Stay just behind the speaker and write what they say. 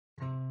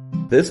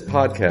This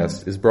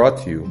podcast is brought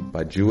to you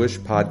by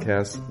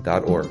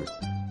JewishPodcasts.org.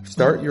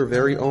 Start your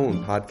very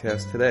own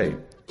podcast today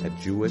at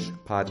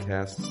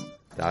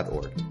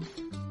JewishPodcasts.org.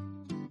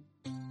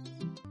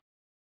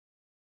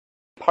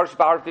 Parsha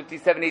Bahar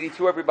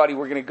 5782, everybody.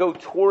 We're going to go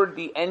toward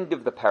the end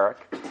of the parak.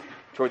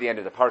 Toward the end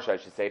of the parsha, I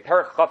should say.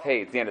 Parak Chaf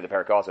Hey, it's the end of the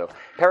parak also.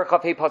 Parak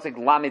Chaf Hey, Pasuk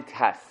Lamed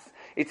Tes.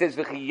 It says,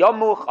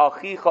 V'chiyamuch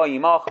achicha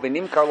imach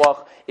v'nimkar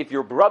lach. If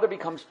your brother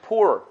becomes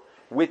poor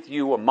with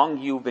you, among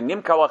you,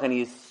 v'nimkar lach, and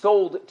he is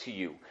sold to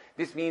you.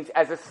 This means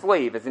as a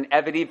slave, as an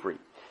Eved Ivri.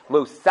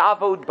 Lo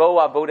savod bo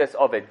avodas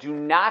oved. Do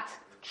not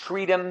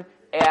treat him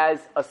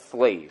as a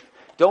slave.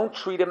 Don't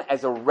treat him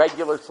as a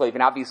regular slave.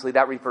 And obviously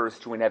that refers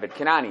to an Eved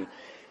Kanani.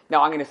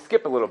 Now I'm going to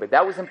skip a little bit.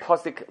 That was in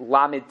Pasuk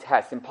Lamed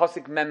Tes. In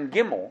Pasuk Mem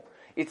Gimel,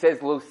 it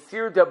says, Lo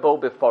sirda bo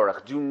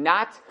befarach. Do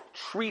not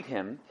treat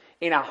him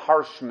in a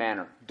harsh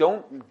manner.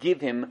 Don't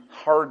give him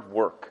hard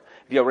work.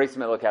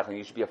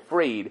 You should be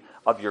afraid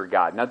of your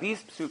God. Now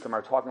these psukim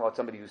are talking about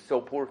somebody who's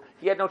so poor,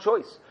 he had no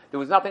choice.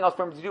 There was nothing else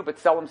for him to do but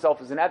sell himself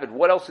as an Eved.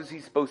 What else is he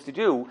supposed to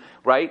do,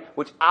 right?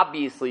 Which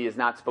obviously is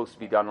not supposed to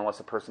be done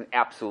unless a person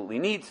absolutely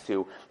needs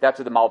to. That's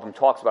what the Malbim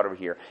talks about over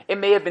here. It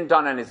may have been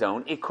done on his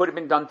own. It could have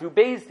been done through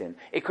Beis Din.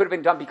 It could have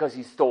been done because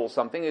he stole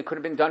something. It could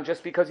have been done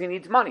just because he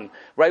needs money,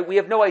 right? We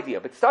have no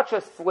idea. But such a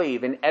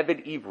slave, an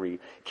Eved Ivri,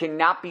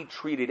 cannot be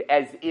treated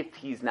as if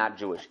he's not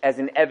Jewish, as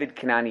an Eved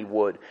Kanani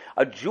would.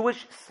 A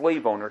Jewish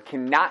slave owner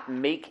cannot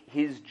make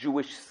his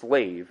Jewish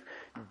slave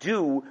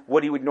do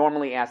what he would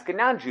normally ask a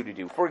non-Jew to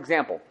do. For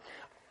example,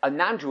 a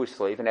non-Jewish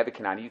slave, an Eved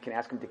Kanani, you can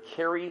ask him to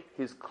carry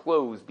his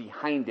clothes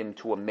behind him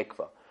to a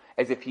mikveh,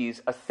 as if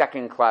he's a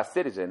second-class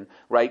citizen,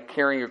 right?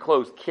 Carrying your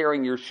clothes,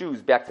 carrying your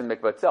shoes back to the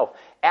mikveh itself,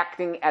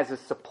 acting as a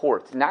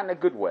support, not in a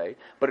good way,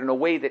 but in a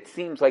way that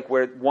seems like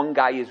where one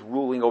guy is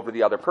ruling over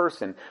the other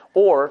person.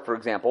 Or, for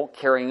example,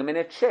 carrying him in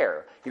a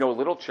chair, a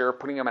little chair,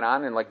 putting him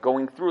on and like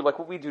going through, like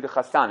what we do to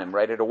Chassanim,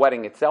 right, at a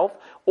wedding itself,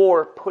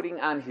 or putting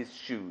on his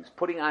shoes,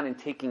 putting on and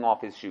taking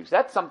off his shoes.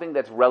 That's something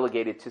that's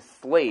relegated to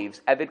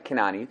slaves, Eved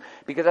Kanani,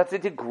 because that's a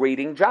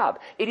degrading job.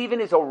 It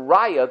even is a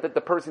raya that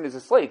the person is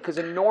a slave, because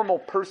a normal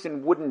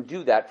person wouldn't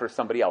do that for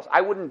somebody else.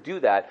 I wouldn't do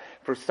that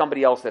for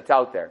somebody else that's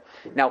out there.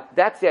 Now,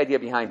 that's the idea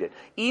behind it.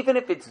 Even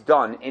if it's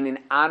done in an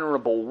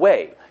honorable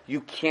way,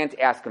 you can't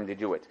ask him to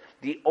do it.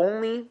 The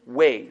only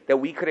way that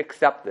we could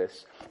accept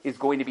this is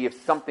going to be if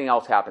something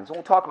else happens. And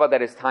we'll talk about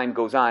that as time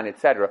goes on,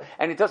 etc.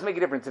 And it doesn't make a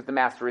difference if the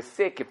master is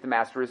sick, if the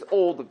master is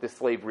old, if the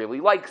slave really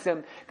likes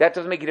him. That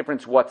doesn't make a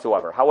difference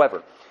whatsoever.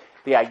 However,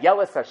 the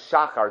Ayeles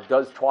HaShachar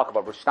does talk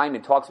about, Rosh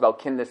Steinman talks about,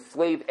 can the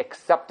slave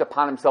accept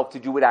upon himself to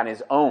do it on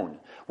his own?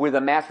 Where the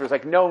master is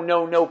like,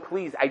 no,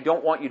 please, I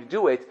don't want you to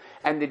do it.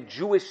 And the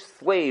Jewish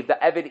slave, the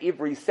Eved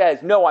Ivri,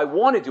 says, no, I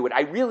want to do it.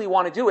 I really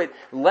want to do it.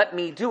 Let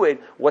me do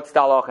it. What's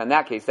the halacha in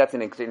that case? That's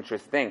an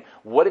interesting thing.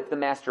 What if the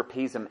master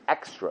pays him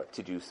extra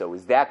to do so?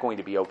 Is that going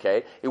to be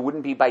okay? It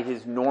wouldn't be by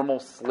his normal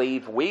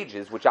slave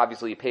wages, which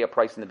obviously you pay a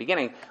price in the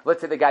beginning.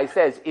 Let's say the guy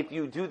says, if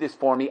you do this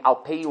for me, I'll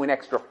pay you an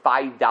extra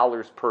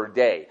 $5 per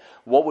day.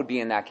 What would be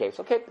in that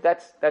case? Okay,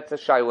 that's a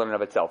shiloh in and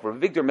of itself.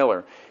 Victor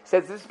Miller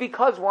says this is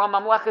because we're on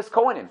Mamleches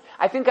Kohanim.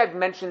 I think I've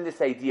mentioned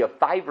this idea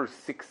 5 or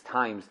 6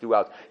 times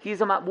throughout.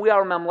 We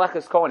are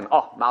Mamleches Kohanim.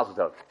 Oh, Mazel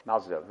Tov.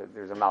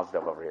 There's a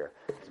Mazel Tov over here.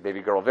 It's a baby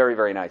girl. Very,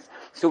 very nice.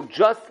 So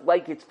just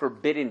like it's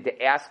forbidden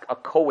to ask a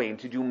Kohen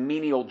to do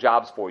menial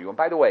jobs for you. And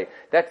by the way,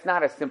 that's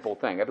not a simple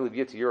thing. I believe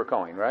you're a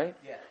Kohen, right?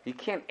 Yeah. He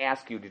can't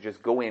ask you to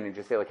just go in and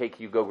just say, like, hey,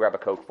 can you go grab a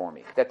Coke for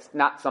me? That's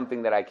not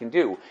something that I can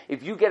do.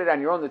 If you get it on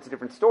your own, that's a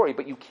different story,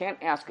 but you can't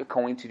ask a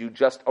Kohen to do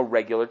just a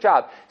regular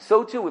job.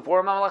 So too, if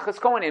we're Mamleches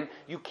Kohanim,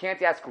 you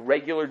can't ask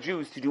regular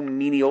Jews to do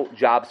menial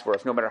jobs for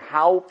us. No matter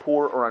how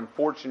poor or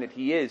unfortunate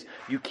he is,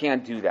 you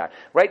can't do that.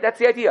 Right? That's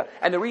the idea.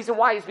 And the reason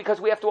why is because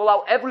we have to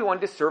allow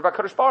everyone to serve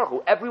HaKadosh Baruch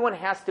Hu. Everyone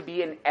has to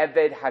be an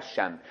Eved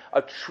Hashem,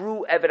 a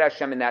true Eved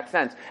Hashem in that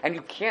sense. And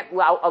you can't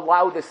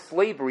allow the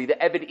slavery, the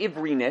Eved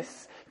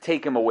Ivriness,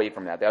 take him away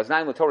from that. The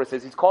Aznaim Torah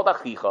says he's called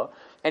Achicha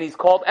and he's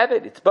called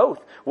Eved. It's both.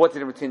 What's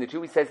the difference between the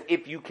two? He says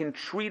if you can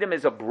treat him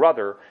as a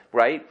brother,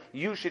 right,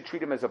 you should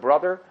treat him as a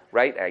brother,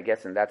 right, I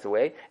guess, and that's the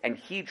way, and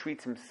he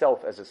treats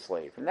himself as a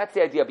slave. And that's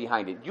the idea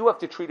behind it. You have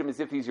to treat him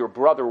as if he's your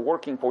brother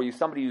working for you,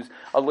 somebody who's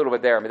a little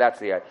bit there. I mean, that's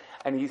the idea.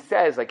 And he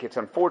says, like, it's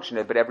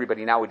unfortunate, but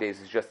everybody nowadays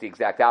is just the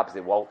exact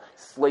opposite. Well,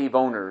 slave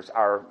owners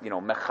are,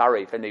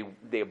 mecharef, and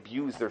they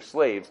abuse their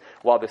slaves,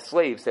 while the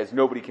slave says,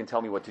 nobody can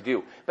tell me what to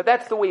do. But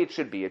that's the way it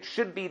should be. It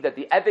should be that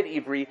the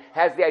Eved Ivri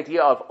has the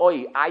idea of,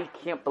 I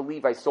can't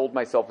believe I sold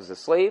myself as a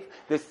slave.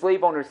 The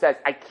slave owner says,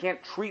 I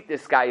can't treat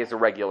this guy as a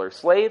regular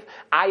slave.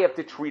 I have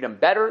to treat him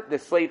better. The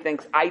slave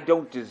thinks, I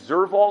don't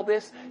deserve all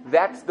this.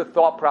 That's the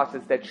thought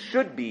process that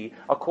should be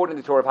according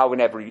to the Torah of how an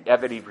Eved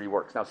Ivri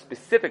works. Now,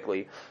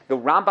 specifically, the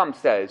Rambam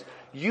says,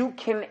 you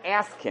can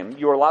ask him,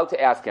 you're allowed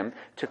to ask him,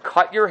 to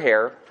cut your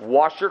hair,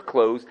 wash your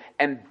clothes,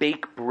 and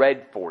bake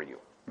bread for you.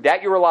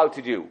 That you're allowed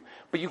to do.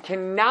 But you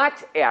cannot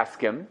ask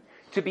him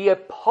to be a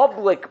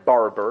public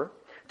barber,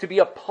 to be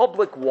a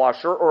public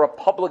washer, or a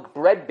public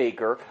bread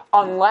baker,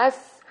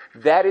 unless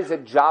That is a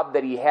job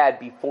that he had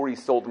before he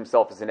sold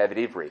himself as an Eved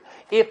Ivri.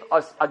 If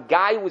a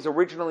guy was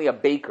originally a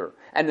baker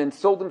and then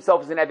sold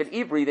himself as an Eved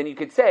Ivri, then you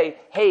could say,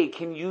 hey,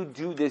 can you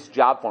do this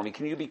job for me?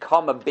 Can you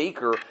become a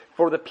baker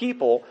for the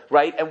people,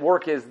 right, and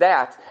work as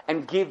that,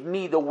 and give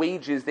me the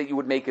wages that you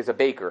would make as a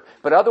baker?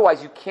 But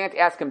otherwise, you can't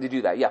ask him to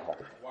do that. Yeah, Paul?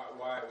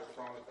 Why? What's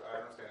wrong with, I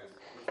don't understand this.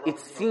 It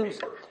seems,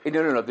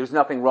 no, there's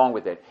nothing wrong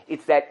with it.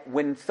 It's that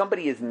when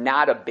somebody is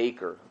not a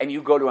baker, and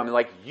you go to him and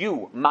like,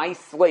 you, my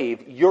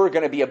slave, you're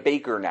going to be a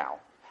baker now.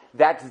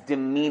 That's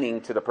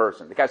demeaning to the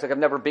person. The guy's like, I've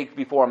never baked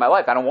before in my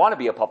life. I don't want to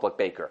be a public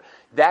baker.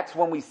 That's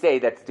when we say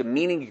that's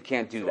demeaning, you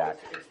can't do that.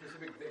 It's a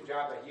specific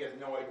job that he has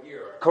no idea.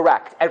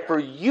 Correct. And for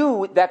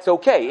you, that's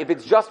okay, if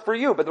it's just for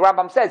you. But the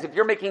Rambam says, if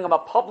you're making him a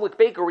public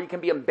baker where he can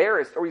be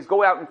embarrassed, or he's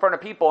going out in front of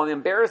people and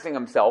embarrassing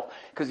himself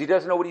because he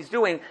doesn't know what he's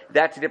doing,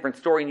 that's a different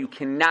story, and you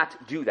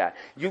cannot do that.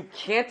 You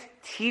can't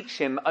teach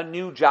him a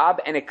new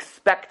job and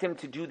expect him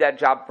to do that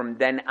job from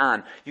then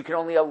on. You can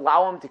only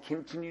allow him to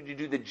continue to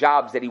do the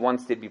jobs that he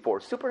once did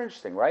before. Super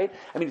interesting, right?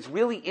 I mean, it's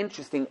really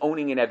interesting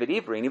owning an Eved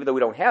Ivri, and even though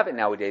we don't have it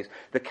nowadays,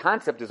 the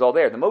concept is all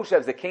there. The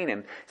Moshe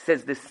Zakanim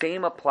says the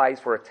same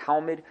applies for a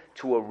Talmud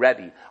to a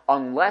Rebbe.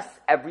 Unless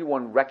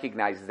everyone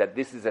recognizes that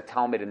this is a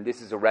Talmud and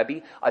this is a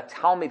Rebbe, a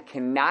Talmud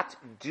cannot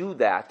do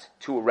that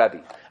to a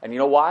Rebbe. And you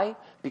know why?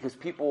 Because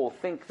people will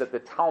think that the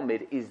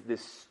Talmud is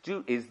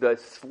the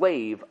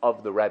slave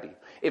of the Rebbe.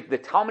 If the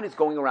Talmud is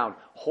going around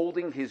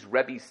holding his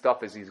Rebbe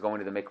stuff as he's going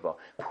to the mikvah,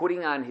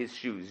 putting on his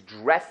shoes,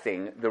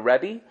 dressing the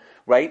Rebbe,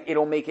 right,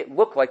 it'll make it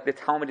look like the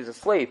Talmud is a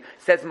slave.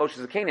 Says Moshe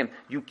Zakanim,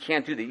 you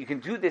can't do that. You can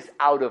do this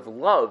out of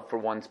love for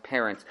one's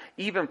parents,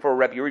 even for a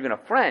Rebbe or even a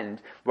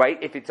friend,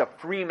 right, if it's a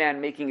free man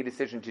making a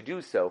decision to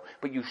do so,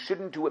 but you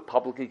shouldn't do it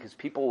publicly because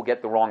people will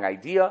get the wrong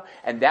idea,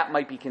 and that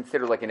might be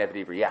considered like an Eved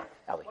Ivri. Yeah,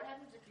 Ellie.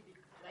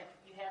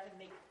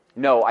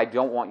 No, I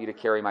don't want you to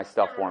carry my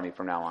stuff for me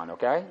from now on,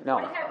 okay?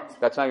 No.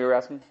 That's not what you were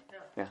asking? No.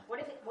 Yeah.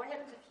 What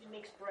happens if he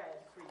makes bread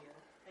for you,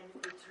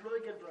 and it's really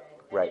good bread?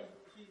 And right.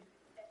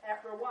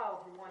 After a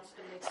while, he wants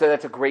to make... So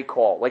that's a great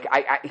call. Like,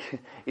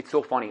 it's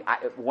so funny.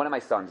 One of my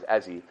sons,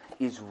 Ezzy,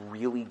 is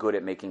really good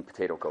at making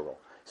potato kugel.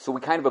 So we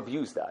kind of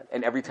abuse that.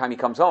 And every time he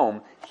comes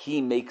home,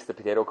 he makes the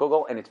potato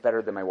kugel, and it's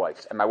better than my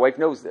wife's. And my wife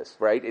knows this,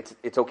 right?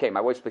 It's okay.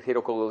 My wife's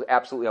potato kugel is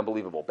absolutely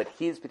unbelievable. But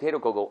his potato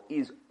kugel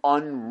is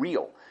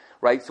unreal.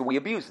 Right? So we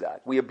abuse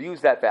that. We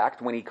abuse that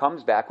fact. When he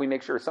comes back, we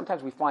make sure.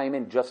 Sometimes we fly him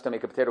in just to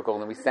make a potato kugel,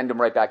 and then we send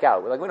him right back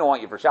out. We're like, we don't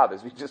want you for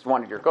Shabbos. We just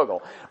wanted your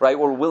kugel. Right?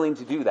 We're willing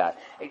to do that.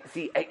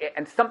 See,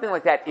 and something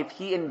like that, if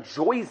he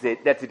enjoys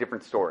it, that's a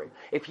different story.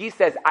 If he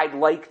says, I'd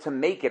like to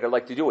make it, I'd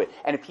like to do it.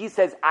 And if he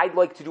says, I'd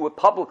like to do it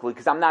publicly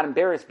because I'm not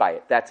embarrassed by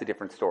it, that's a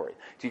different story.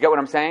 Do you get what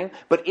I'm saying?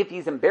 But if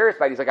he's embarrassed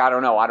by it, he's like, I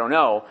don't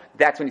know,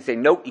 that's when you say,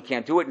 nope, you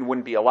can't do it and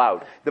wouldn't be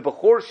allowed. The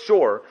Bechor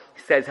Shor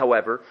says,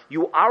 however,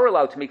 you are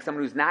allowed to make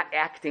someone who's not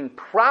acting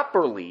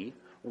properly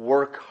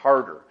work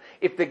harder.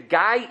 If the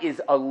guy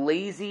is a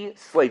lazy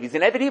slave, he's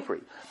an Eved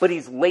Ivri, but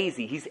he's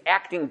lazy, he's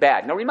acting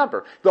bad. Now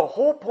remember, the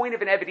whole point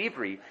of an Eved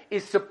Ivri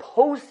is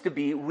supposed to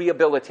be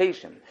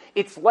rehabilitation.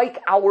 It's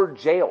like our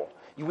jail.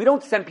 We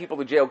don't send people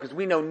to jail because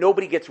we know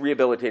nobody gets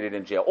rehabilitated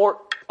in jail. Or,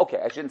 okay,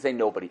 I shouldn't say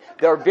nobody.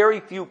 There are very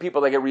few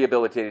people that get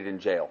rehabilitated in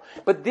jail.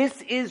 But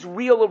this is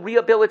real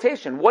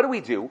rehabilitation. What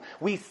do?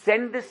 We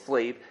send the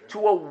slave to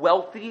a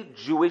wealthy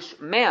Jewish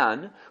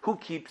man who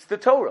keeps the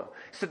Torah.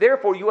 So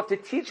therefore, you have to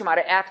teach him how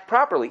to act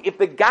properly. If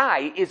the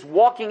guy is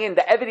walking in,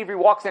 the Eved Ivri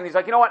walks in, he's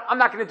like, you know what, I'm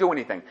not going to do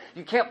anything.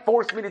 You can't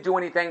force me to do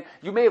anything.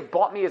 You may have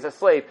bought me as a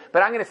slave,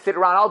 but I'm going to sit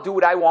around, I'll do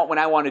what I want when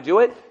I want to do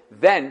it.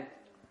 Then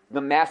the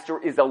master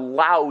is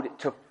allowed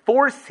to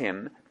force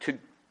him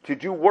to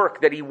do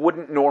work that he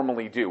wouldn't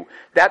normally do.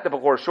 That the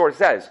Bechor Shor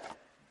says.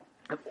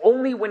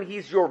 Only when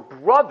he's your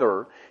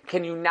brother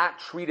can you not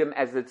treat him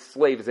as a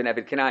slave, as an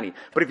Eved Kanani.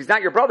 But if he's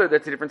not your brother,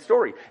 that's a different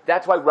story.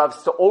 That's why Rav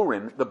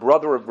Sa'orim, the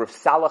brother of Rav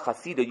Salah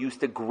Hasidah,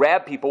 used to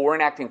grab people who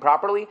weren't acting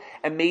properly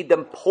and made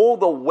them pull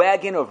the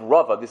wagon of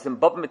Rava, this in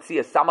Bava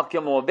Metzia, Samach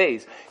Gimel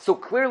Beis. So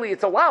clearly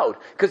it's allowed,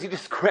 because he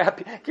just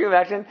grabbed, can you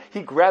imagine?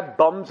 He grabbed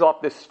bums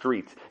off the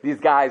street. These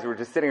guys were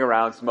just sitting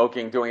around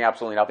smoking, doing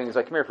absolutely nothing. He's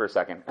like, come here for a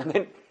second. And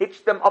then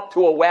hitched them up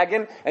to a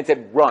wagon and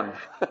said, run.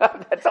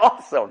 That's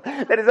awesome.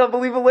 That is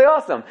unbelievably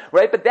awesome,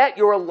 right? But that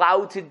you're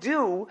allowed to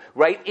do,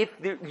 right? If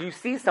you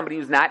see somebody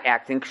who's not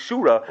acting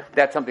kshura,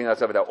 that's something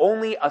else over there.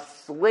 Only a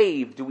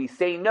slave do we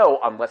say no,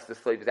 unless the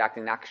slave is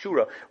acting not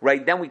kshura,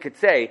 right? Then we could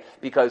say,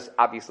 because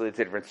obviously it's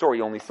a different story,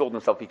 he only sold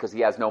himself because he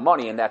has no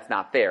money, and that's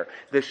not fair.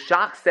 The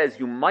Shach says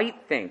you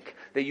might think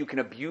that you can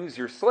abuse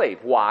your slave.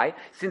 Why?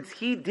 Since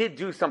he did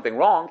do something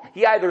wrong,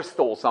 he either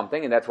stole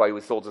something, and that's why he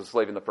was sold as a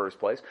slave in the first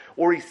place,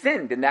 or he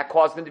sinned, and that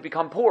caused him to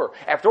become poor.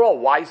 After all,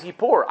 why is he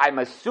poor? I'm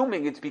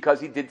assuming it's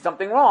because he did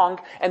something wrong,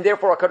 and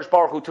therefore HaKadosh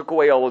Baruch Hu took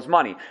away all his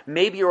money.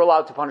 Maybe you're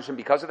allowed to punish him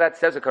because of that,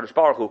 says HaKadosh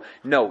Baruch Hu.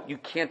 No, you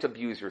can't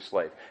abuse your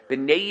slave.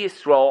 Bnei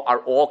Yisrael are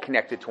all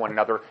connected to one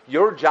another.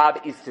 Your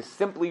job is to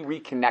simply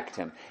reconnect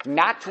him,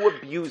 not to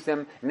abuse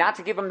him, not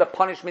to give him the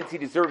punishments he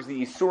deserves,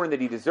 the Yisurin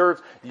that he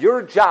deserves.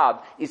 Your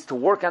job is to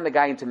work on the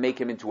guy and to make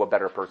him into a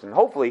better person.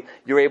 Hopefully,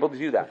 you're able to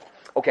do that.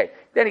 Okay,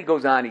 then he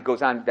goes on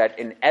that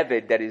an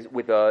eved that is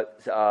with a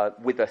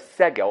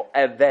segel,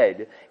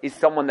 eved, is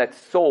someone that's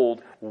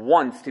sold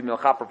once to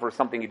Milchaper for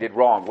something he did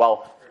wrong,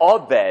 while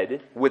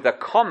aved with a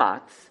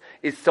kamatz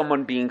is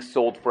someone being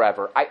sold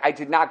forever. I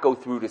did not go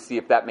through to see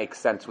if that makes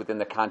sense within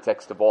the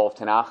context of all of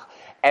Tanakh.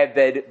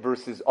 Eved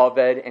versus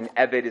Aved, and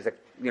Eved is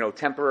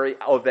temporary,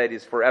 Aved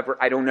is forever.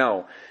 I don't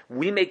know.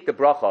 We make the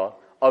bracha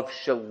of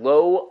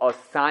Shelo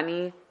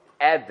Asani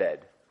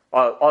Eved.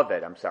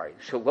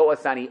 Shelo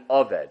Asani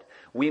Aved.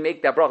 We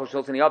make that bracha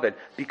Shelo Asani Aved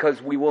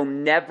because we will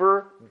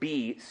never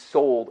be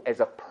sold as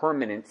a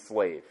permanent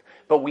slave.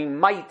 But we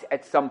might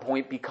at some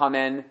point become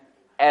an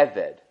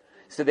Eved.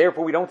 So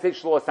therefore, we don't say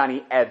Shelo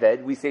Asani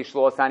Eved, we say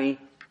Shelo Asani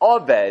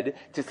Aved,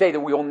 to say that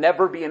we will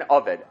never be an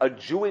Aved. A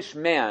Jewish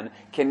man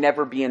can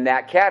never be in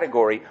that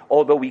category,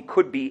 although we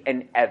could be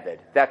an Eved.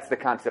 That's the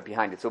concept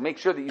behind it. So make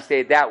sure that you say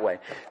it that way.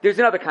 There's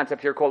another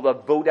concept here called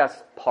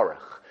Avodas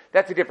Parach.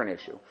 That's a different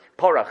issue.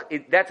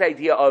 Parach, that's the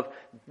idea of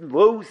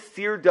lo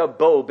sirda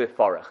bo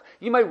befarach.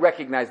 You might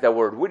recognize that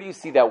word. Where do you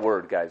see that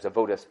word, guys?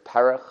 Avodas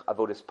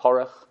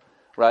Parach,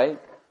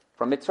 right?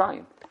 From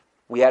Mitzrayim.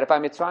 We had it by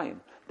Mitzrayim.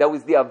 That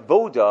was the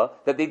avoda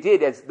that they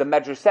did, as the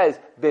Medrash says,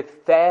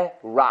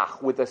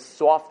 beferach, with a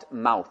soft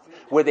mouth,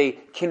 where they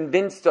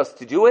convinced us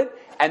to do it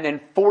and then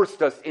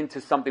forced us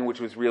into something which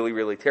was really,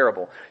 really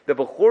terrible. The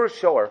Bechor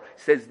Shoar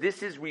says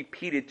this is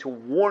repeated to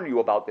warn you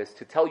about this,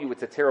 to tell you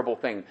it's a terrible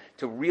thing,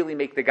 to really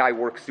make the guy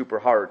work super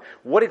hard.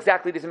 What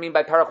exactly does it mean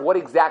by parach? What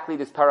exactly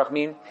does parach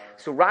mean?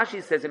 So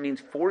Rashi says it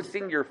means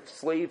forcing your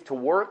slave to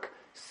work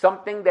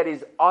something that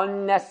is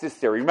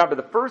unnecessary. Remember,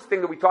 the first thing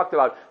that we talked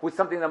about was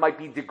something that might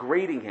be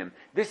degrading him.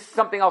 This is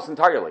something else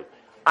entirely.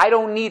 I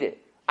don't need it.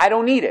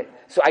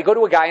 So I go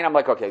to a guy and I'm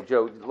like, okay,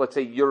 Joe, let's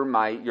say you're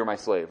my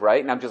slave,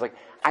 right? And I'm just like,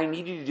 I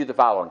need you to do the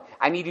following.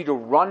 I need you to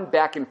run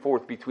back and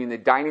forth between the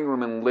dining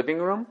room and living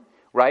room,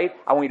 right?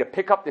 I want you to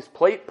pick up this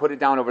plate, put it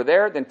down over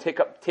there, then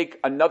take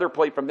another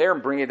plate from there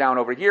and bring it down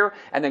over here,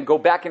 and then go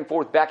back and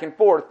forth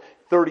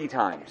 30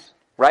 times.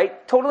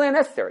 Right? Totally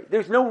unnecessary.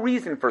 There's no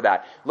reason for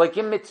that. Like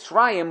in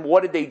Mitzrayim,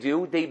 what did they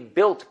do? They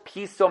built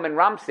Pisom and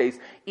Ramses,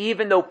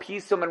 even though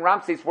Pisom and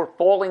Ramses were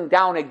falling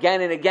down again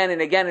and again and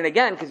again and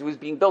again because it was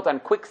being built on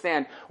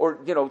quicksand or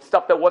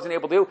stuff that wasn't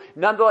able to do.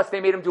 Nonetheless,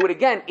 they made them do it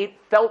again. It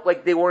felt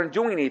like they weren't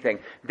doing anything.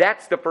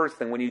 That's the first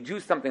thing. When you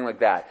do something like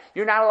that,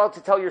 you're not allowed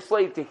to tell your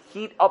slave to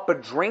heat up a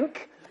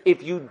drink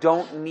if you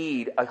don't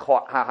need a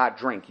hot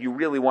drink. You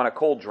really want a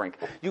cold drink.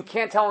 You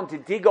can't tell him to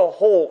dig a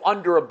hole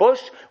under a bush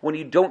when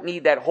you don't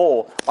need that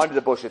hole under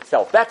the bush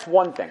itself. That's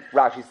one thing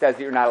Rashi says that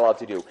you're not allowed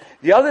to do.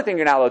 The other thing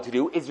you're not allowed to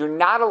do is you're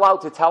not allowed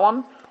to tell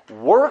him,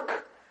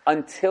 work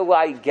until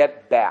I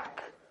get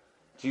back.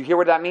 Do you hear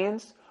what that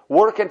means?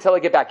 Work until I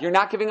get back. You're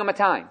not giving him a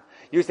time.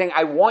 You're saying,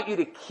 I want you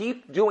to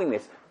keep doing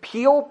this.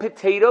 Peel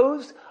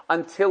potatoes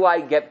until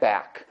I get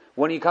back.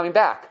 When are you coming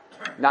back?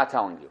 Not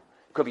telling you.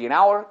 Could be an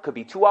hour, could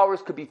be 2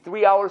 hours, could be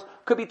 3 hours,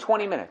 could be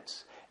 20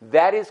 minutes.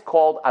 That is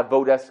called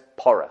avodas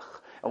parach.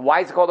 And why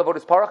is it called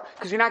avodas parach?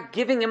 Because you're not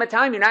giving him a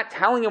time. You're not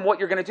telling him what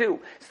you're going to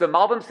do. So the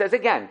Malbim says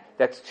again,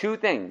 that's two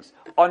things.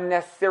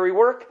 Unnecessary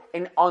work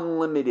and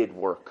unlimited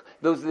work.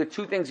 Those are the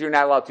two things you're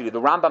not allowed to do. The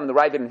Rambam and the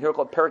Ravid and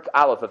Hilchot Perik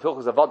Aleph of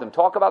Hilchos Avadim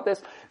talk about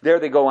this. There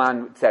they go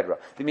on, etc.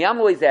 The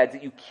Miyamoles adds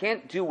that you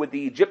can't do what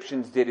the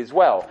Egyptians did as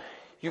well.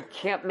 You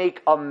can't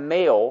make a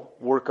male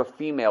work a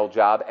female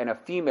job and a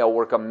female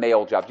work a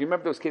male job. Do you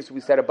remember those cases we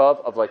said above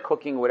of like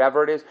cooking,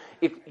 whatever it is?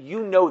 If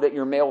you know that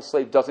your male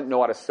slave doesn't know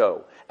how to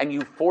sew and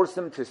you force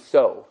him to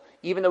sew,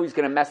 even though he's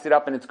going to mess it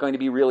up and it's going to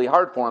be really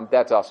hard for him,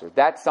 that's usher.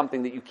 That's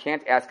something that you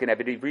can't ask an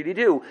Eved Ivri to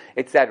do,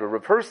 etc.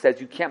 Rav Hirsch says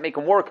you can't make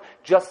him work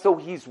just so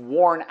he's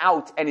worn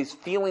out and his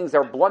feelings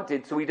are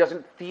blunted so he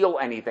doesn't feel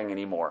anything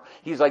anymore.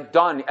 He's like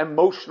done,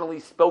 emotionally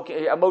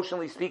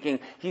speaking,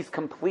 he's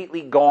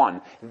completely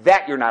gone.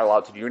 That you're not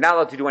allowed to do. You're not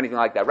allowed to do anything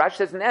like that. Rashi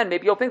says in the end,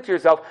 maybe you'll think to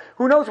yourself,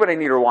 who knows what I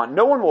need or want?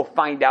 No one will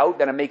find out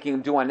that I'm making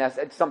him do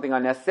something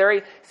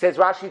unnecessary. Says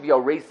Rashi,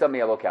 v'yoresa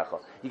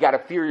me'elokecha. You got to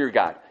fear your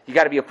God. You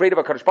got to be afraid of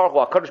HaKadosh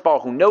Baruch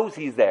Hu who knows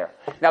He's there.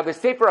 Now, the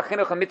Sefer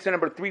HaChinuch mitzvah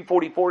number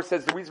 344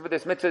 says the reason for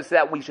this mitzvah is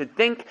that we should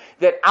think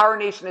that our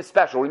nation is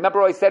special.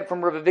 Remember what I said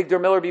from Rav Victor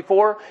Miller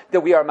before?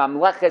 That we are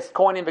Mamleches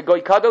Kohanim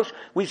v'Goy Kadosh.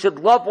 We should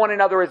love one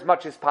another as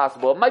much as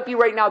possible. It might be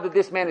right now that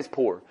this man is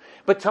poor.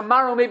 But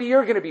tomorrow maybe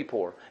you're going to be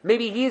poor.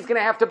 Maybe he's going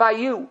to have to buy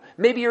you.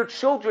 Maybe your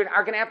children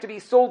are going to have to be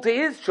sold to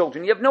his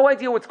children. You have no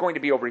idea what's going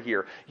to be over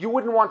here. You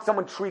wouldn't want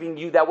someone treating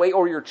you that way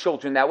or your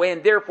children that way,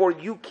 and therefore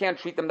you can't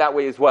treat them that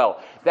way as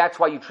well. That's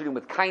why you treat them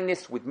with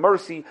kindness, with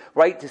mercy,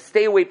 right? To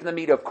stay away from the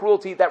meat of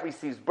cruelty that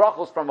receives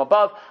brachos from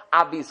above.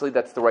 Obviously,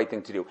 that's the right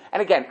thing to do.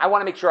 And again, I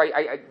want to make sure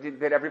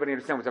that everybody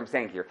understands what I'm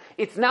saying here.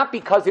 It's not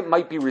because it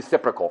might be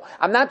reciprocal.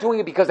 I'm not doing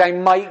it because I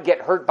might get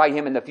hurt by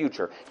him in the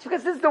future. It's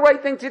because this is the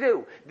right thing to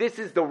do. This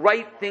is the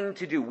right thing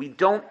to do. We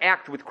don't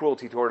act with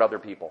cruelty toward other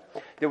people.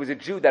 There was a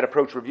Jew that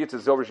approached Rav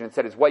Yitzchak Zobershon and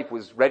said his wife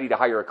was ready to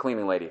hire a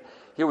cleaning lady.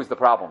 Here was the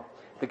problem.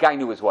 The guy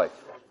knew his wife.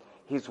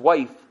 His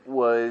wife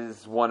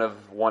was one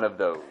of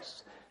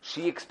those.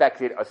 She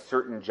expected a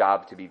certain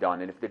job to be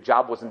done, and if the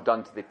job wasn't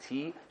done to the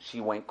T, she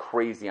went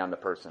crazy on the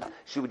person.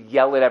 She would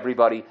yell at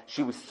everybody.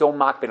 She was so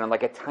mocked on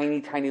like a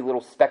tiny, tiny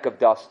little speck of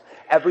dust,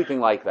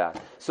 everything like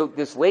that. So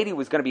this lady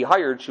was going to be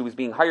hired. She was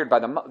being hired by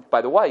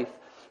the wife.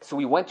 So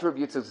we went to Rav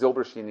Yitzchak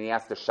Zilberstein, and he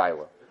asked the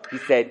Shaila. He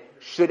said,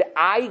 should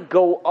I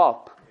go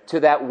up to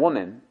that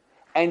woman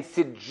and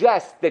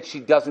suggest that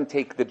she doesn't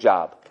take the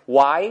job?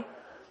 Why?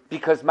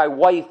 Because my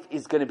wife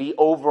is going to be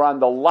over on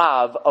the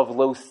lav of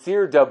lo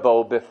sirda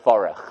bo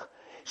befarech.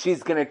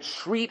 She's going to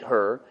treat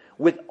her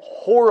with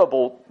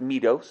horrible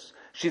midos.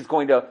 She's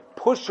going to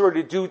push her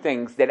to do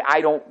things that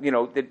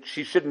that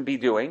she shouldn't be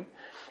doing.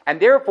 And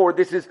therefore,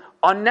 this is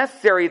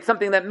unnecessary. It's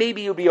something that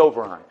maybe you'll be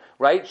over on,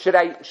 right? Should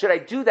I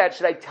do that?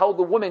 Should I tell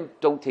the woman,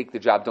 don't take the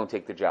job, don't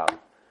take the job?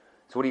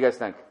 So what do you guys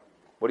think?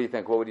 What do you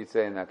think? What would you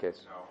say in that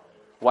case? No.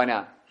 Why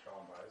not?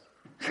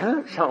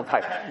 Shalom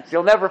Bayis.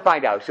 She'll never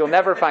find out. She'll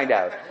never find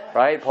out.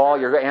 Right, Paul?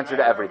 Your answer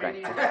to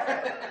everything.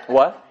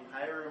 What?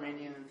 Hire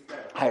Romanian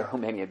instead. Hire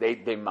Romanian. They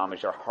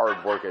mamish are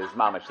hard workers.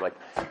 Mamish, like,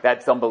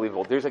 that's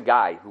unbelievable. There's a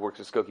guy who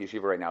works at Skokie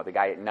Yeshiva right now, the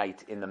guy at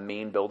night in the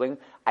main building.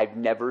 I've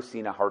never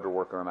seen a harder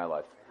worker in my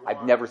life.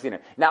 I've never seen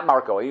it. Not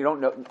Marco. You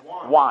don't know.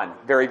 Juan.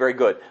 Very, very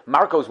good.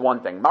 Marco's one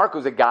thing.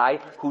 Marco's a guy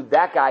who,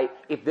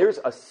 if there's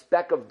a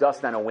speck of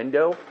dust on a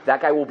window,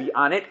 that guy will be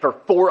on it for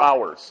 4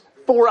 hours.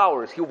 4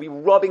 hours, he'll be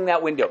rubbing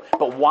that window.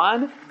 But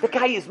Juan, the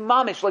guy is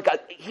mamish,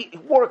 he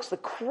works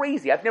like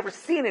crazy. I've never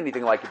seen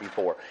anything like it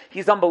before.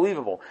 He's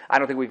unbelievable. I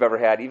don't think we've ever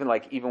had, even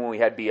when we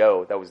had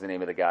B.O., that was the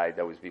name of the guy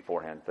that was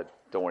beforehand, but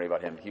don't worry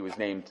about him. He was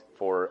named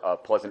for a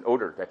pleasant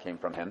odor that came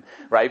from him,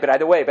 right? But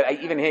either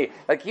way,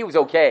 he was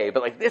okay,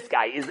 but this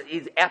guy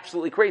is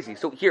absolutely crazy.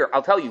 So here,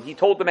 I'll tell you, he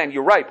told the man,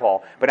 you're right,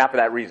 Paul, but not for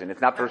that reason.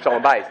 It's not for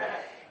Shalom Bayis.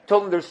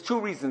 Told him there's 2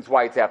 reasons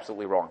why it's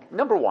absolutely wrong.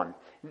 Number 1,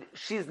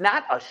 she's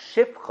not a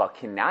shifcha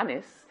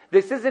kinanis.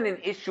 This isn't an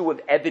issue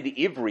of Eved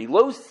Ivri.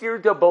 Lo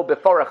sirda bo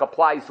befarach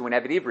applies to an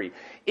Eved Ivri.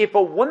 If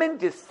a woman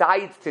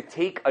decides to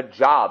take a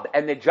job,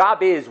 and the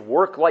job is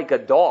work like a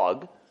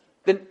dog,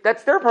 then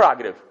that's their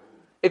prerogative.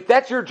 If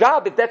that's your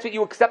job, if that's what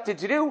you accepted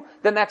to do,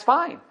 then that's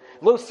fine.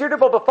 Lo sirda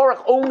bo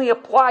befarach only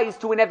applies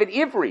to an Eved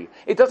Ivri.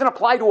 It doesn't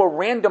apply to a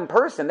random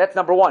person. That's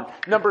number 1.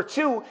 Number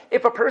 2,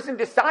 if a person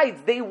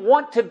decides they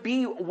want to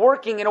be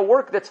working in a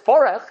work that's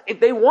farach, if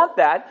they want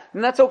that,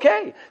 then that's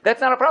okay. That's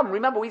not a problem.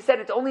 Remember, we said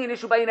it's only an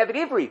issue by an Eved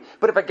Ivri.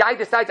 But if a guy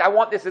decides, I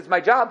want this as my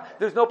job,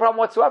 there's no problem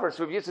whatsoever.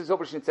 So if Yitzchak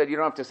Zilberstein said, you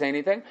don't have to say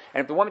anything.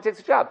 And if the woman takes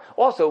a job,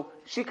 also,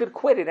 she could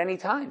quit at any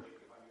time.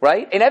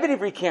 Right? An Eved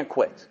Ivri can't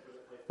quit.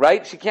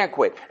 Right? She can't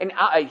quit. And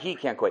he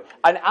can't quit.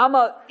 An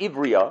Ama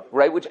Ivriya,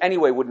 right, which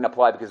anyway wouldn't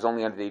apply because it's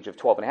only under the age of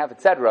 12 and a half,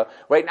 etc.,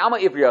 right? An Ama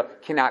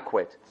Ivriya cannot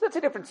quit. So that's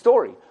a different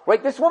story.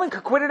 Right? This woman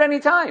could quit at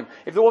any time.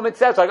 If the woman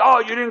says, oh,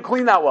 you didn't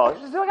clean that well,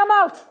 she's like,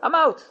 I'm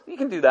out. You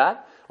can do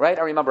that. Right?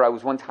 I remember I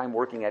was one time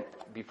working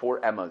at Before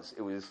Emma's.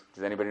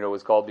 Does anybody know what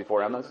it was called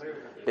Before Emma's?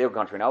 Bagel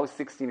Country. And I was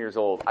 16 years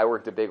old. I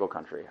worked at Bagel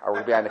Country. I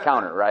worked behind the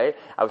counter, right?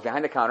 I was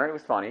behind the counter, and it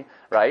was funny,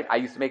 right? I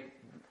used to make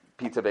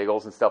pizza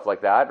bagels and stuff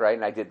like that, right?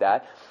 And I did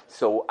that.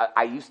 So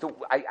I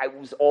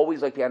was always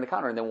behind the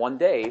counter. And then one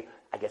day,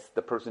 I guess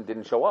the person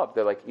didn't show up.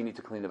 They're like, you need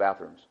to clean the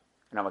bathrooms.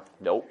 And I'm like,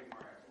 nope.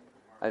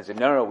 And I said,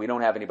 no, we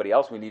don't have anybody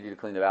else. We need you to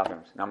clean the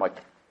bathrooms. And I'm like,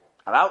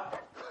 I'm out.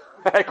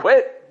 I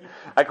quit.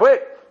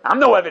 I'm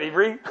no Eved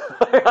Ivri.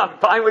 I'm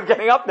fine with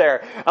getting up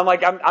there. I'm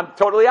like, I'm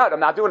totally out. I'm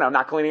not doing it. I'm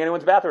not cleaning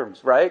anyone's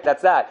bathrooms, right?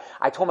 That's that.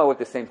 I told my wife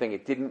the same thing.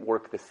 It didn't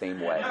work the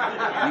same way.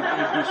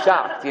 You'd be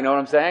shocked. You know what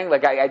I'm saying?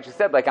 I just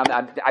said,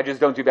 I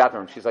just don't do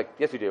bathrooms. She's like,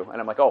 yes, you do. And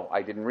I'm like, oh,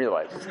 I didn't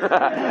realize.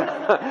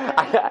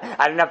 I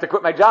didn't have to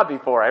quit my job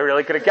before. I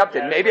really could have kept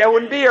it. Maybe I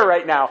wouldn't be here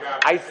right now.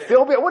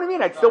 What do you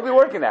mean? I'd still be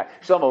working there.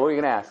 Shlomo, what are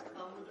you going to ask?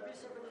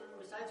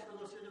 Besides for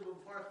those who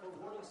before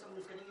warning someone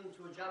who's getting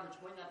into a job which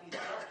might not be the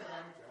best for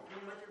them,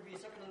 might there be a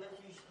second that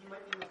he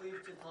might be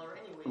included to tell her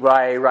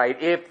anyway.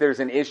 Right. If there's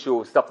an issue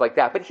with stuff like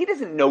that. But he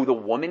doesn't know the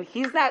woman.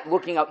 He's not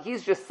looking out.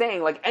 He's just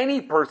saying,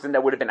 any person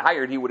that would have been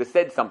hired, he would have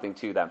said something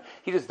to them.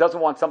 He just doesn't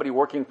want somebody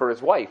working for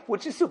his wife,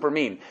 which is super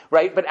mean,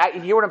 right? But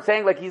you hear what I'm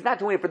saying? He's not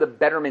doing it for the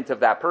betterment of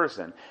that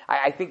person.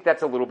 I think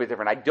that's a little bit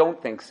different. I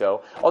don't think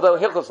so. Although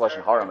Hilchos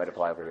Lashon Hara might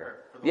apply over here.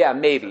 Yeah,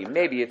 maybe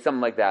it's something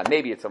like that.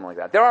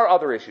 There are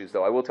other issues,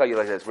 though. I will tell you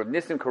like this. Rav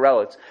Nissen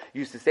Karelitz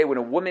used to say when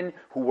a woman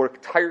who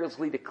worked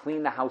tirelessly to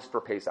clean the house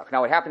for Pesach.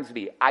 Now, it happens to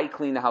be, I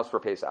clean the house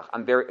for Pesach.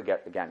 I'm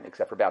again,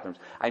 except for bathrooms,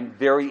 I'm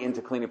very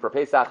into cleaning for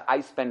Pesach.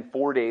 I spend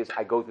 4 days,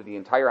 I go through the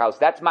entire house.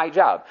 That's my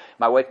job.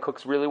 My wife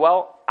cooks really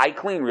well. I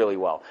clean really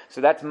well.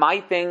 So that's my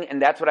thing, and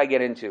that's what I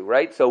get into,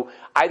 right? So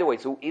either way,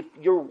 so if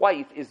your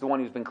wife is the one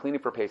who's been cleaning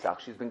for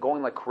Pesach, she's been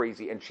going like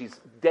crazy, and she's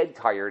dead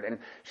tired, and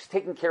she's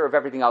taking care of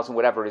everything else and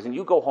whatever it is, and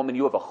you go home and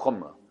you have a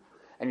chumrah.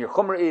 And your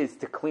chumrah is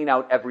to clean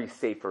out every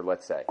sefer,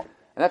 let's say. And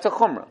that's a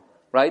chumrah,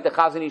 right? The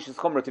Chazon Ish's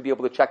chumrah to be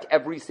able to check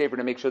every sefer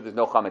to make sure there's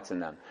no chametz in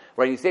them.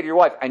 Right? And you say to your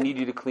wife, I need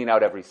you to clean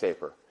out every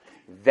sefer.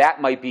 That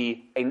might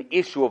be an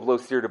issue of lo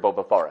sirda bo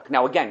befarach.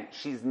 Now again,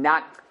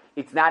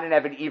 It's not an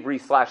Eved Ivri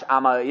 /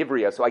 Ama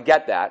Ivriya, so I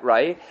get that,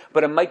 right?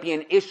 But it might be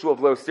an issue of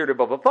Lo Sirta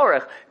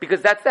B'Varech,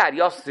 because that's that. He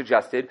also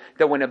suggested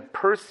that when a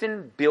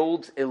person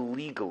builds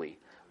illegally,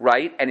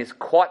 right, and is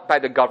caught by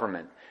the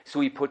government, so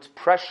he puts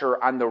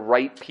pressure on the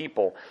right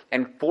people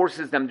and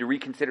forces them to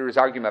reconsider his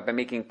argument by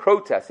making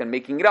protests and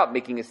making it up,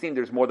 making it seem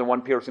there's more than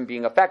one person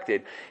being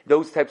affected.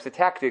 Those types of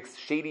tactics,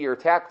 shadier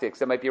tactics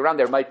that might be around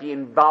there, might be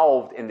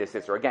involved in this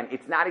issue. Again,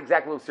 it's not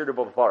exactly L'Sirta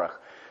B'Varech,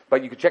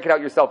 but you can check it out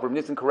yourself. Rav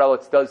Nissen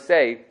Karelitz does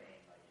say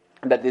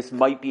that this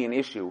might be an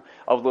issue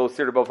of Lo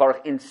Sirta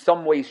B'Varech in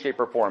some way, shape,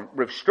 or form.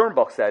 Rav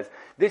Sternbuch says,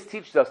 this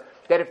teaches us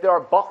that if there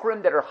are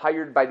Bachrim that are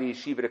hired by the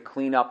yeshiva to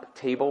clean up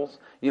tables,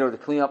 to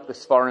clean up the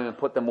Sfarim and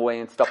put them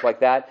away and stuff like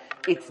that,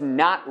 it's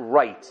not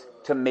right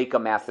to make a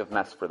massive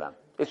mess for them.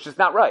 It's just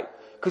not right.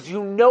 Because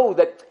you know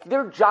that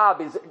their job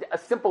is a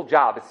simple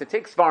job. It's to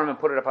take Sfarim and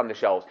put it up on the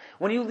shelves.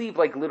 When you leave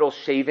like little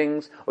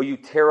shavings, or you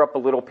tear up a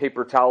little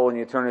paper towel and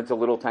you turn it into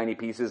little tiny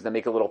pieces, then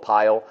make a little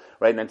pile,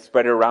 right, and then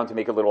spread it around to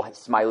make a little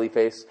smiley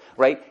face,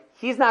 right?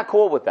 He's not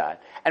cool with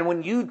that. And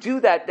when you do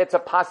that, that's a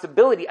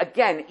possibility.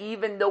 Again,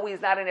 even though he's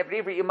not an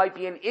Eved Ivri, it might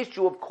be an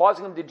issue of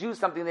causing him to do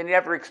something they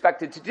never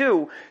expected to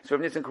do. So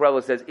Rav Nissen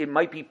Karelitz says it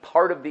might be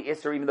part of the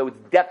Isser, even though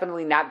it's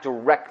definitely not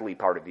directly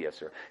part of the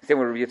Isser. Same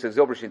way Rav Yitzchak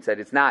Zilberstein said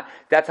it's not.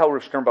 That's how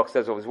Rav Sternbuch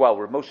says it as well.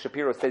 Rav Moshe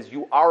Shapiro says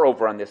you are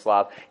over on this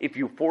law if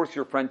you force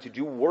your friend to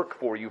do work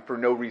for you for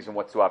no reason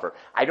whatsoever.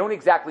 I don't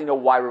exactly know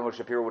why Rav Moshe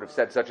Shapiro would have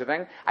said such a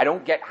thing. I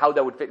don't get how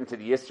that would fit into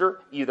the Isser,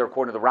 either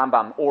according to the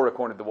Rambam or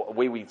according to the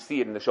way we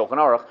see it in the Shulchan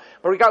Aruch.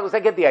 But regardless,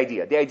 I get the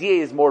idea. The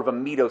idea is more of a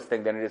midos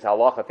thing than it is a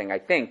halacha thing, I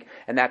think,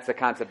 and that's the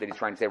concept that he's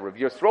trying to say. Rav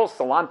Yisroel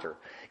Salanter,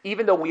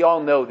 even though we all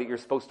know that you're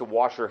supposed to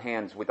wash your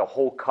hands with a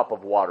whole cup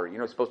of water,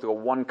 you're supposed to go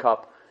 1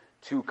 cup,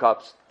 2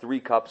 cups, 3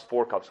 cups,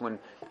 4 cups. When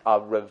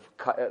Rav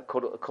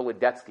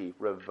Kolodetsky,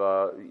 Rav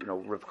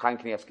Chaim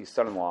Kanievsky's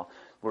son-in-law,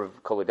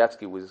 Rav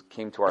Kolodetsky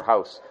came to our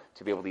house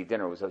to be able to eat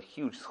dinner. It was a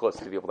huge schluss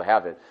to be able to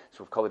have it.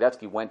 So Rav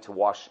Kolodetsky went to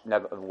wash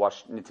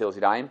Netilas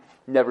Yadayim.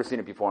 Never seen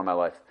it before in my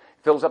life.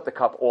 Fills up the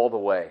cup all the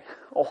way,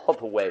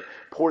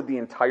 poured the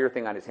entire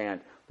thing on his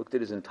hand, looked at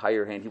his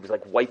entire hand. He was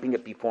like wiping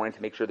it beforehand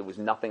to make sure there was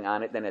nothing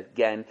on it. Then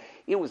again,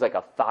 it was like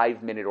a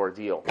 5-minute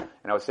ordeal.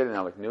 And I was sitting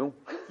there like, no,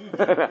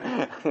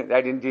 I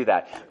didn't do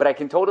that. But I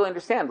can totally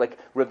understand, like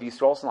Rav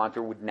Yisrael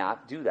Salanter would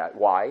not do that.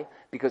 Why?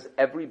 Because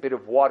every bit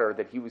of water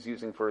that he was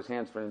using for his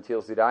hands for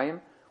Netilas Yadayim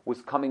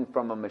was coming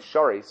from a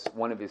Mesharis,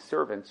 one of his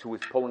servants, who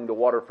was pulling the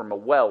water from a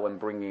well and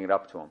bringing it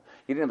up to him.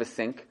 He didn't have a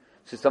sink.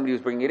 So somebody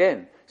was bringing it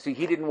in. So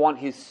he didn't want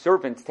his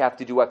servants to have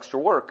to do extra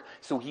work.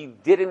 So he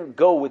didn't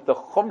go with the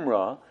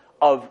chumrah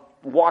of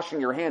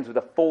washing your hands with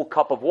a full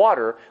cup of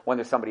water when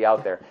there's somebody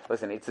out there.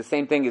 Listen, it's the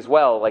same thing as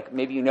well. Like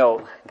maybe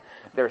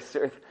there's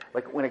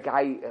when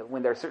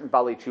there are certain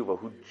Balei Tshuva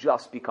who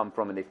just become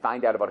from and they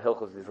find out about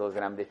Hilchos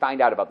Netilas, they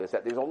find out about this.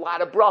 There's a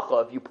lot of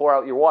bracha if you pour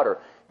out your water.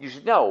 You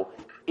should know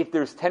if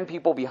there's 10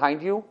 people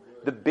behind you,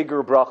 the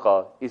bigger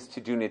bracha is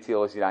to do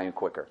Netilas Yadayim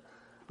quicker.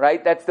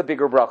 Right? That's the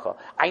bigger bracha.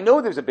 I know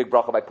there's a big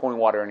bracha by pouring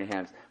water in your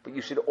hands, but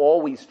you should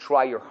always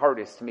try your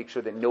hardest to make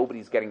sure that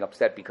nobody's getting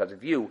upset because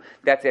of you.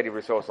 That's Eddie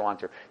Risol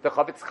Salanter. The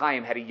Chavetz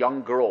Chaim had a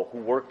young girl who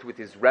worked with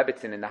his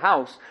Rebbitzin in the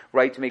house,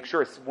 right, to make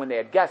sure when they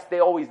had guests, they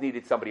always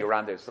needed somebody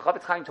around there. So the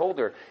Chavetz Chaim told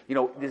her,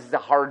 this is a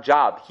hard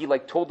job. He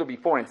told her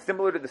before, and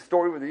similar to the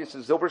story with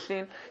Yisrael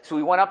Zilberstein, so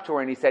he went up to her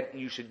and he said,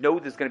 you should know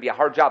this is going to be a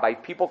hard job. I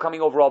have people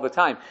coming over all the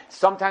time.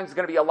 Sometimes it's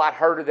going to be a lot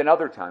harder than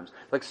other times.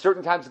 Like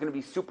certain times it's going to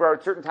be super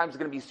hard, certain times it's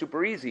going to be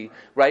super easy.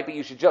 Right? But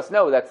you should just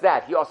know that's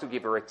that. He also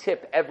gave her a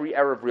tip every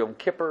Erev Yom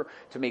Kippur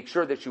to make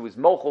sure that she was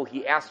mochel.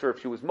 He asked her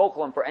if she was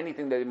mochel and for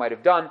anything that he might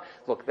have done.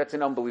 Look, that's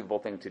an unbelievable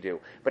thing to do.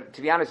 But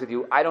to be honest with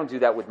you, I don't do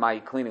that with my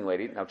cleaning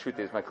lady. Now, truth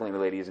is, my cleaning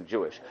lady isn't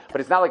Jewish.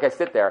 But it's not like I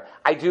sit there.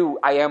 I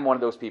am one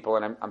of those people,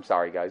 and I'm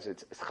sorry, guys,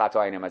 it's Chato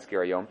Ayin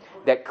Maskir Yom,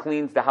 that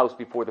cleans the house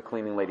before the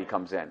cleaning lady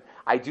comes in.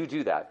 I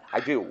do that. I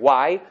do.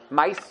 Why?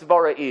 My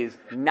svara is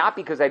not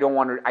because I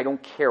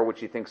don't care what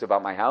she thinks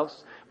about my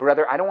house, but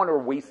rather I don't want her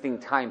wasting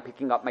time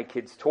picking up my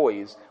kids'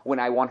 toys when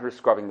I want her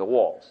scrubbing the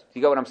walls. Do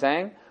you get what I'm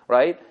saying?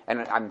 Right?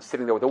 And I'm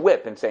sitting there with a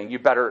whip and saying, you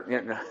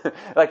better,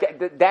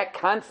 like that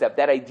concept,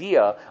 that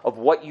idea of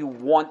what you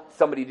want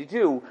somebody to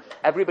do,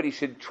 everybody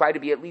should try to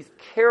be at least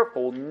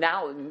careful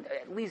now,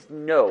 at least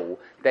know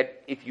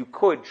that if you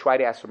could, try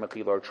to ask for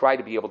Mechila or try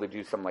to be able to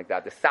do something like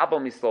that. The Saba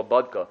Misla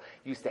Budka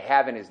used to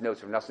have in his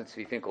notes from Nosson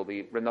Tzvi Finkel,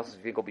 the Nosson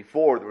Tzvi Finkel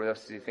before the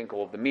Nosson Tzvi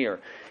Finkel of the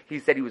Mir, he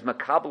said he was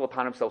makabel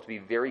upon himself to be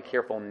very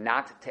careful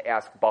not to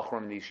ask Bachram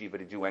and the Yeshiva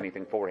to do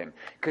anything for him,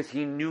 because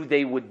he knew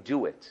they would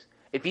do it.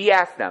 If he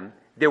asked them,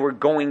 they were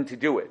going to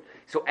do it.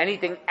 So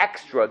anything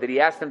extra that he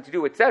asked them to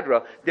do,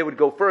 etc., they would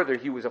go further.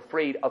 He was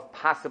afraid of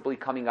possibly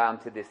coming on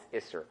to this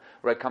Isser,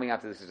 right? Coming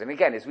onto this Isser. And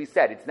again, as we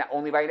said, it's not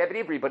only by an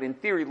Eved Ivri, but in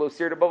theory, Lo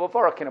Sirta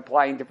B'Varech can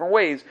apply in different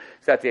ways.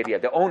 So that's the idea.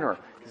 The owner,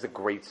 this is a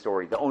great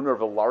story. The owner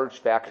of a large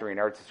factory in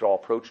Eretz Yisrael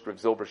approached Rav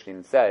Zilberstein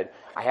and said,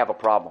 I have a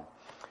problem.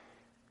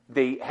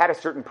 They had a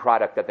certain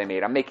product that they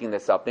made. I'm making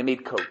this up. They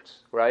made coats,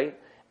 right?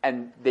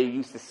 And they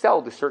used to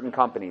sell to certain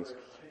companies.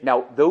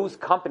 Now, those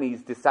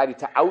companies decided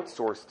to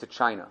outsource to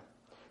China.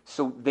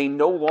 So they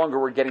no longer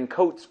were getting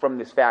coats from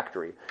this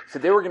factory. So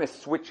they were going to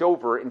switch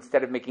over,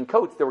 instead of making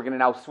coats, they were going to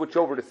now switch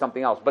over to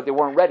something else. But they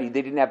weren't ready.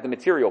 They didn't have the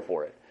material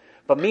for it.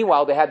 But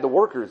meanwhile, they had the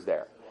workers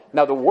there.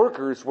 Now, the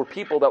workers were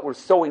people that were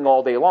sewing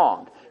all day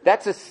long.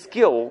 That's a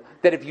skill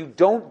that if you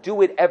don't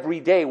do it every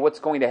day, what's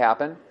going to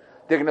happen?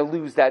 They're going to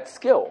lose that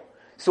skill.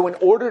 So in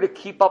order to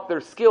keep up their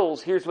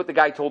skills, here's what the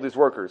guy told his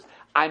workers.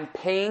 I'm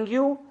going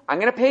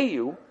to pay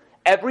you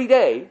every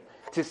day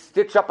to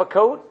stitch up a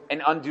coat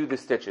and undo the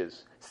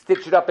stitches.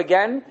 Stitch it up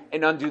again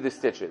and undo the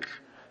stitches.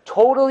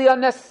 Totally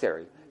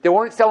unnecessary. They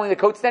weren't selling the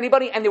coats to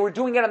anybody, and they were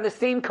doing it on the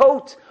same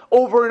coat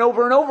over and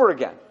over and over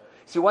again.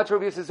 So he went to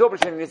Rabbi Yosef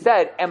Zilberstein and he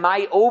said, am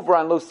I over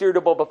on Lo Sir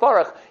Dabo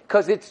B'Farach?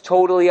 Because it's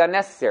totally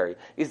unnecessary.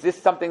 Is this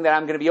something that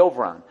I'm going to be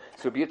over on?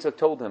 So Rabbi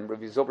Yitzchak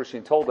Rabbi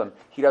Zilberstein told him,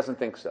 he doesn't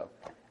think so.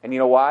 And you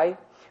know why?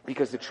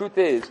 Because the truth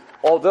is,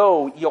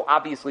 although,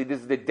 obviously this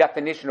is the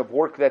definition of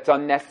work that's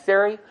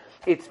unnecessary,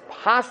 it's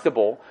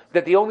possible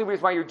that the only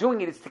reason why you're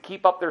doing it is to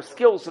keep up their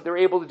skills so they're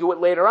able to do it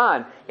later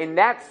on. In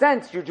that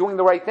sense, you're doing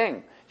the right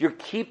thing. You're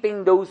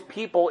keeping those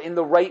people in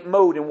the right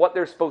mode and what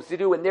they're supposed to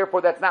do, and therefore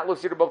that's not Lo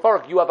Sir Dabo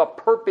B'Farach. You have a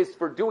purpose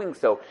for doing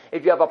so.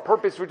 If you have a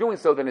purpose for doing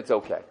so, then it's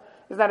okay.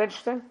 Isn't that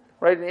interesting?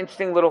 Right? An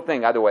interesting little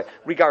thing, either way.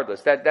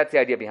 Regardless, that's the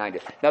idea behind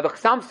it. Now, the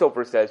Chassam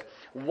Sofer says,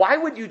 why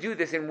would you do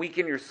this and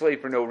weaken your slave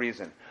for no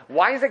reason?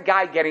 Why is a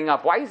guy getting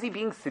up? Why is he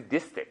being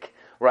sadistic?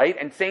 Right?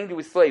 And saying to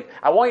his slave,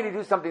 I want you to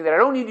do something that I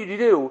don't need you to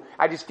do,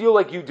 I just feel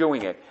like you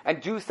doing it.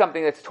 And do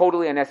something that's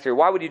totally unnecessary.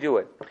 Why would you do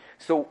it?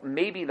 So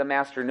maybe the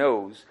master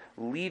knows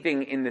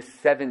leaving in the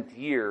 7th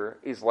year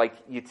is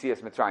like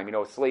Yitzias Mitzrayim.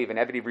 A slave in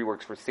Eved Ivri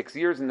works for 6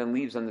 years and then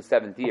leaves on the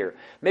 7th year.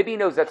 Maybe he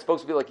knows that's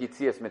supposed to be like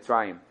Yitzias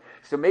Mitzrayim.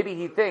 So maybe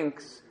he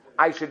thinks,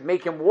 I should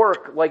make him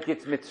work like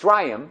it's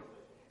Mitzrayim,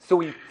 so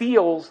he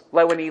feels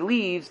like when he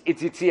leaves,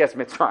 it's Yitzias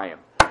Mitzrayim.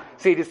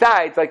 So he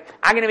decides,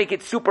 I'm going to make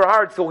it super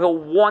hard so he'll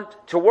want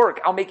to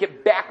work. I'll make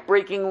it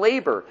back-breaking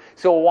labor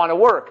so he'll want to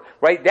work.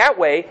 Right? That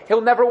way,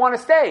 he'll never want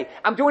to stay.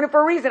 I'm doing it for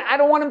a reason. I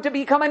don't want him to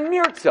become a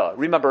nirtza.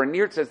 Remember, a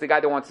nirtza is the guy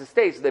that wants to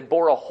stay, so they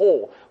bore a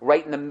hole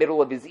right in the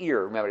middle of his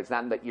ear. Remember, it's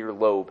not in the ear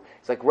lobe.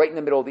 It's right in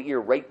the middle of the ear,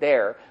 right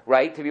there,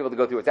 right, to be able to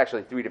go through. It's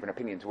actually 3 different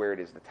opinions where it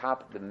is, the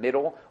top, the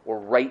middle, or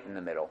right in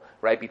the middle,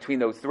 right, between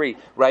those 3,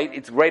 right?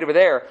 It's right over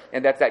there,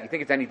 and that's that. You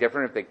think it's any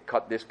different if they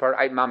cut this part?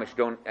 I, mamish,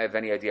 don't have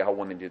any idea how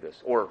women do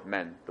this, or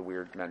men, the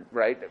weird men,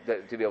 right,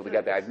 to be able to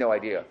get that. I have no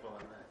idea.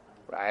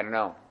 I don't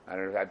know.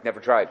 I've never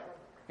tried.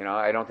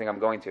 I don't think I'm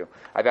going to.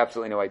 I have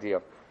absolutely no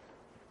idea.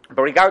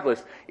 But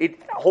regardless, it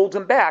holds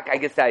him back, I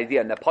guess, the idea.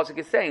 And the Pasuk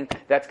is saying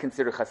that's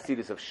considered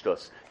Hasidus of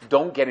Shtus.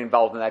 Don't get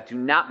involved in that. Do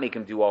not make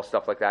him do all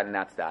stuff like that, and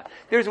that's that.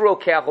 There's a real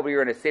kach over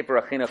here in a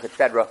Sefer Achinuch,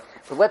 etc.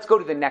 But let's go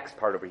to the next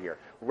part over here.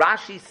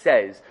 Rashi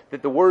says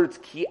that the words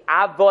Ki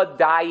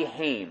Avadai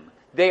Haim,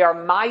 they are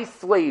my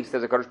slaves,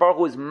 says the HaKadosh Baruch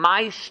Hu, is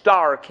my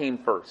star came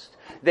first.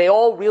 They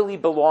all really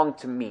belong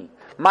to me.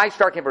 My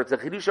star came first. The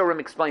Chidush HaRim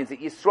explains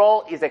that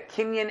Yisrael is a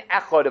kinyan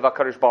echad of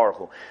HaKadosh Baruch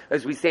Hu,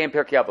 as we say in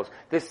Pirkei Avos.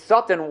 The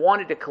Satan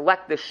wanted to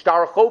collect the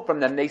shtar chov from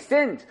them. They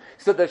sinned.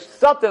 So the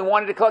Satan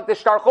wanted to collect the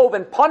shtar chov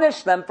and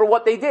punish them for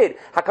what they did.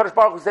 HaKadosh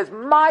Baruch Hu says,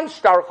 my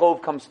shtar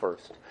chov comes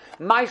first.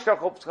 My shtar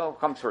chov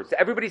comes first. So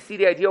everybody see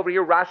the idea over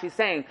here? Rashi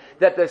saying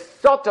that the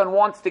Satan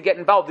wants to get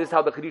involved. This is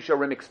how the Chidush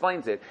HaRim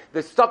explains it.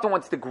 The Satan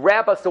wants to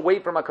grab us away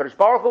from HaKadosh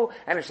Baruch Hu,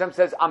 and Hashem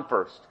says, I'm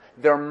first.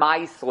 They're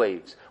my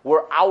slaves.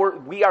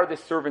 We are the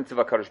servants of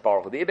HaKadosh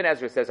Baruch Hu. The Ibn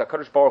Ezra says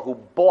HaKadosh Baruch Hu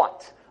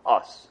bought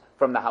us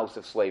from the house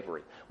of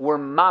slavery. We're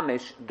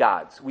mamish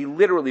gods. We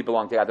literally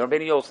belong to God. The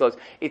Rabbeinu Yol says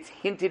it's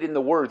hinted in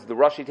the words, the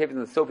Rashi Tevis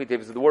and the Sofi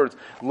Tevis of the words,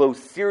 Lo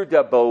Sir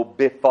Dabo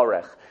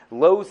B'Farach.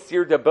 Lo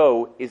Sir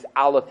Dabo is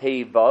Aleph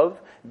Hey Vav.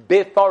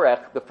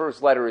 B'Farach, the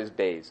first letter is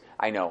Beis.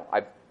 I know.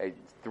 I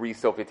 3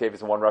 Sofi Tevis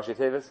and 1 Rashi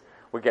Tevis.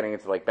 We're getting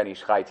into Benny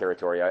Shchai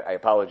territory. I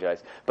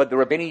apologize. But the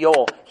Rabbeinu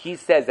Yol, he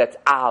says that's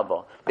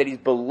Ahava, that he's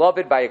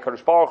beloved by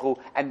HaKadosh Baruch Hu,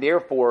 and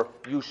therefore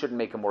you shouldn't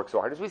make him work so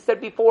hard. As we said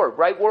before,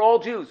 right? We're all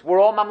Jews. We're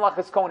all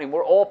Mamlachas Kohanim.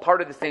 We're all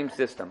part of the same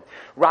system.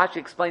 Rashi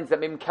explains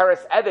that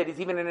Mimkeres Eved is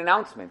even an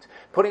announcement,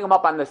 putting him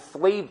up on the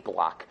slave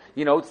block,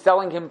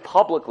 selling him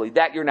publicly.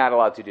 That you're not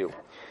allowed to do.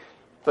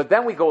 But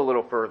then we go a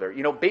little further.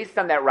 Based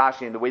on that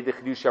Rashi and the way the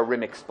Chidush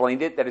HaRim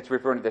explained it, that it's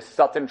referring to the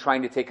Satan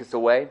trying to take us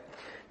away,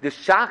 the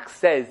Shach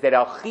says that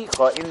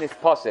Achicha in this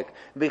pasuk,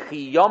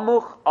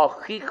 V'chiyamuch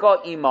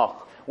Achicha imach,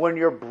 when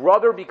your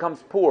brother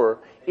becomes poor,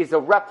 is a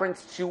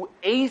reference to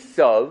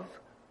Esav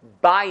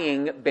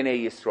buying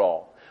Bnei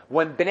Yisrael.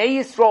 When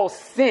Bnei Yisrael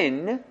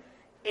sin,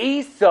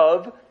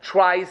 Esav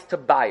tries to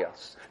buy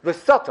us. The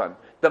Satan,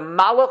 the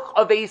Malach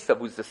of Esav,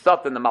 who's the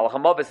Satan, the Malach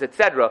HaMavis,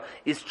 etc.,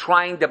 is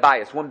trying to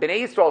buy us. When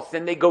Bnei Yisrael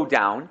sin, they go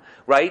down,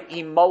 right?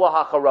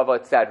 Imala HaCharava,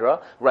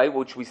 etc., right?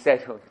 Which we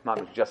said,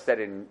 Mom just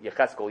said in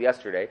Yecheskel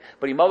yesterday.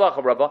 But Imala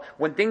HaCharava,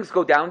 when things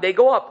go down, they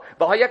go up.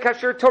 V'haya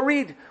kasher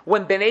tarid.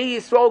 When Bnei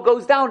Yisrael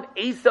goes down,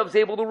 Esav's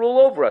able to rule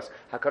over us.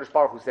 HaKadosh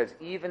Baruch Hu says,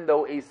 even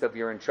though Esav,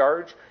 you're in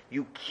charge,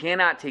 you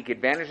cannot take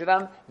advantage of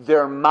them.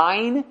 They're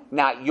mine,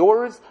 not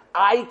yours.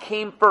 I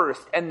came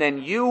first, and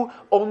then you.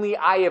 Only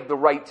I have the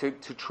right to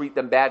treat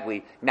them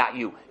badly, not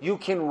you. You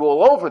can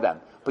rule over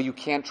them, but you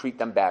can't treat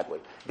them badly.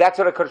 That's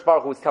what HaKadosh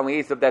Baruch Hu was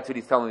telling Esav. That's what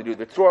he's telling him to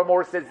do. The Tzur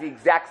Mor says the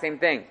exact same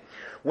thing.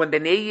 When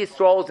Bnei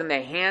Yisrael is in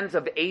the hands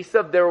of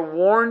Esav, they're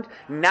warned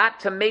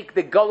not to make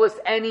the Gullus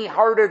any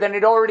harder than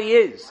it already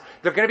is.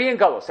 They're going to be in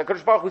Gullus.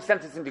 HaKadosh Baruch Hu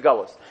sent us into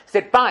Gullus.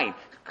 Said, fine,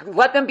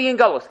 let them be in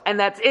Gullus, and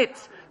that's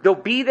it. They'll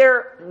be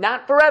there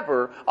not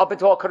forever, up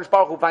until HaKadosh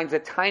Baruch Hu finds a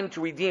time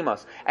to redeem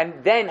us. And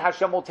then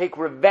Hashem will take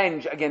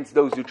revenge against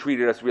those who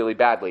treated us really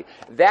badly.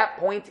 That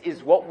point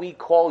is what we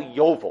call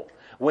Yovel.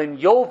 When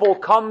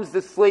Yovel comes,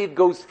 the slave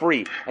goes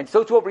free. And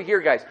so too over here,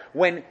 guys.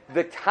 When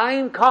the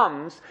time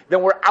comes,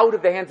 then we're out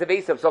of the hands of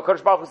Esav. So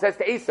HaKadosh Baruch Hu says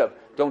to Esav,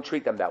 don't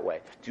treat them that way.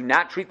 Do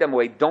not treat them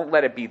away. Don't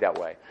let it be that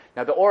way.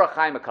 Now the Or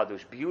HaChaim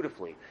HaKadosh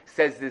beautifully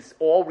says this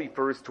all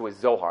refers to a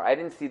Zohar. I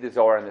didn't see the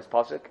Zohar in this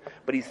pasuk,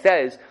 but he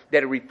says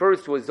that it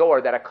refers to a Zohar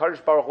that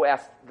HaKadosh Baruch Hu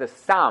asked the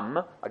Sam,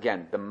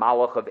 again, the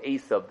Malach of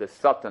Esav, the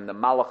Satan, the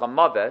Malach of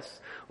Maves,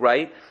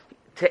 right,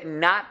 to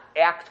not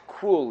act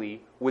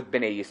cruelly with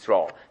Bnei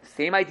Yisrael.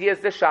 Same idea as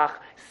the Shach,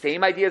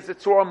 same idea as the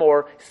Tzur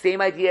Mor,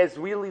 same idea as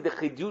really the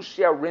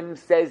Chidushei HaRim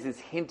says is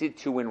hinted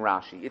to in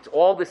Rashi. It's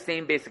all the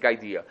same basic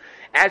idea.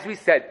 As we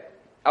said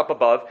up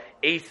above,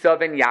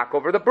 Esav and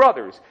Yaakov are the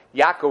brothers.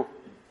 Yaakov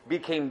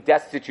became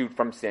destitute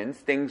from sins.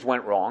 Things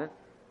went wrong.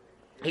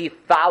 He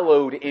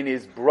followed in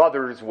his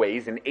brother's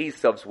ways, in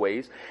Esav's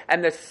ways,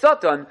 and the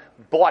Satan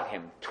bought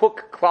him,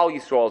 took Klal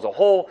Yisrael as a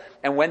whole,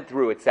 and went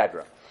through,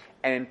 etc.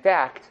 And in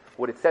fact,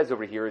 what it says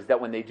over here is that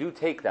when they do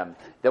take them,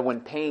 that when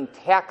paying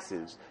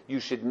taxes, you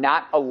should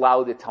not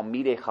allow the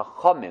Talmidei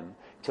Chachamim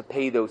to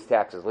pay those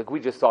taxes, like we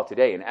just saw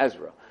today in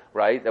Ezra,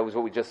 right? That was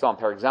what we just saw in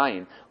Perek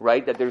Zayin,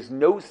 right? That there's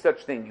no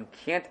such thing. You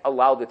can't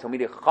allow the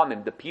Talmidei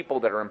Chachamim, the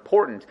people that are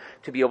important,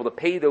 to be able to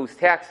pay those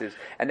taxes,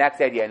 and that's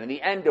the idea. And in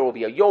the end, there will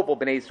be a Yovel,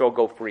 Bnei Yisrael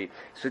go free.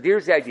 So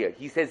there's the idea.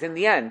 He says, in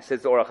the end,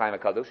 says the Or HaChaim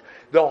HaKadosh,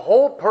 the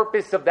whole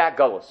purpose of that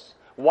Gullus,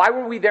 why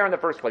were we there in the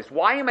first place?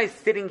 Why am I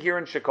sitting here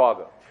in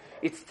Chicago?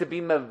 It's to be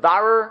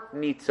mevarer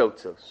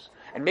nitzotzos.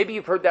 And maybe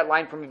you've heard that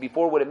line from me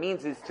before. What it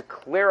means is to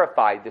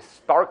clarify the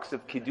sparks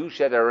of Kedusha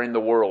that are in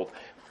the world.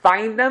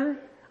 Find them,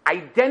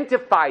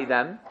 identify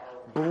them,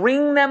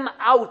 bring them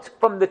out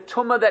from the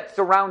tumah that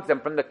surrounds them,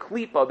 from the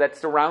klipa that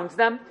surrounds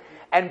them,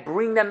 and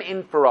bring them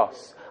in for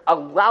us.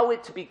 Allow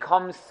it to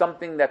become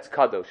something that's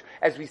kadosh.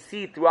 As we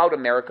see throughout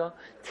America,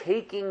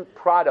 taking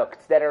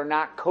products that are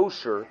not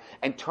kosher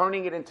and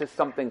turning it into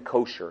something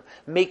kosher.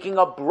 Making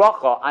a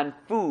bracha on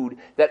food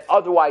that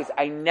otherwise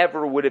I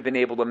never would have been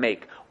able to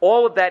make.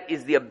 All of that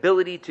is the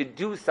ability to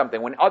do something.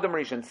 When Adam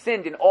Rishon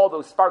sinned and all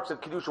those sparks of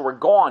Kedusha were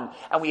gone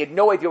and we had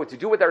no idea what to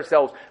do with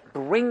ourselves,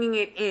 bringing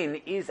it in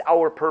is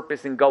our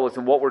purpose in Gullus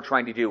and what we're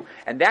trying to do.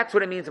 And that's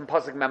what it means in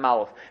Pasuk Mem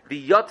Aleph.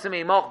 V'yotzem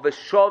eimach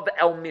v'shov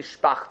el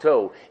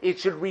mishpachto. It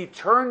should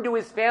return to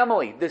his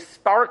family. The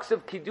sparks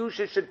of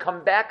Kedusha should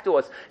come back to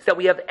us so that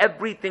we have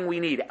everything we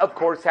need. Of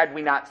course, had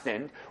we not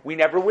sinned, we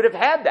never would have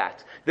had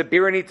that. The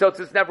Bir and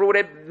Nitzotzos never would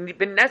have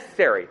been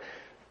necessary.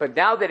 But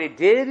now that it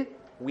did,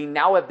 we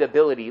now have the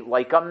ability,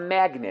 like a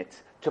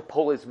magnet, to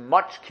pull as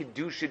much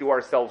Kedusha to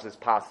ourselves as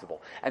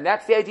possible. And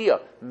that's the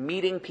idea.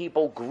 Meeting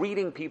people,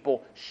 greeting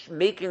people,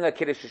 making a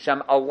Kiddush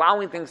Hashem,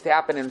 allowing things to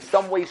happen in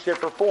some way,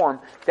 shape, or form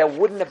that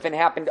wouldn't have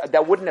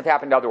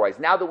happened otherwise.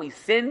 Now that we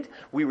sinned,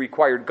 we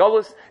required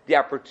Gullus. The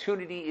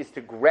opportunity is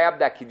to grab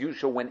that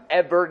Kedusha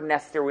whenever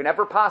necessary,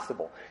 whenever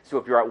possible. So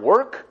if you're at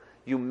work,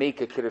 you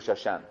make a Kiddush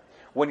Hashem.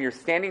 When you're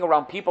standing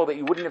around people that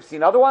you wouldn't have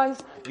seen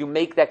otherwise, you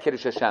make that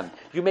Kiddush Hashem.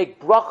 You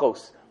make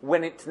brachos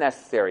when it's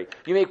necessary.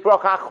 You make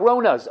bracha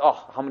achronas.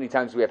 Oh, how many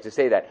times do we have to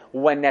say that?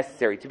 When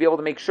necessary, to be able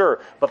to make sure.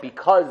 But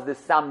because the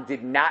Sam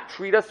did not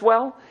treat us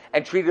well,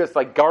 and treated us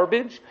like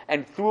garbage,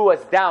 and threw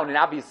us down, and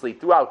obviously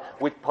throughout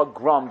with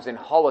pogroms and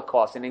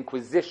Holocausts and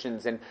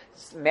inquisitions and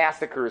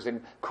massacres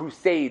and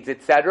crusades,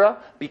 etc.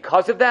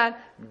 Because of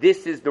that,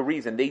 this is the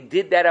reason. They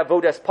did that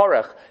avodas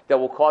parach that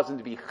will cause him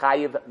to be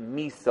chayiv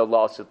misa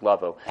la'asut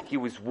lavo. He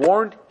was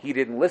warned, he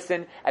didn't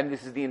listen, and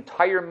this is the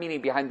entire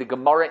meaning behind the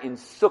Gemara in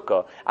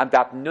Sukkah on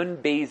Daf Nun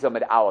Beis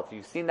Amud Aleph.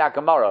 You've seen that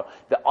Gemara,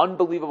 the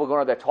unbelievable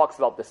Gemara that talks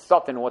about the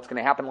Satan and what's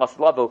going to happen la'asut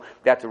lavo,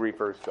 that's what it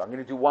refers to. I'm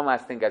going to do one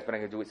last thing, guys, but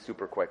I'm going to do it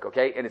super quick.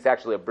 Okay, and it's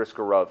actually a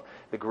brisker Rav,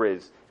 the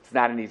Grizz. It's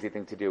not an easy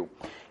thing to do.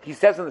 He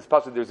says in this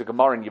passage, there's a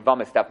Gemara in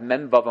Yevamos, Daf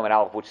Mem Vav Amud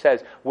Aleph, which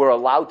says we're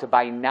allowed to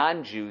buy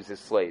non-Jews as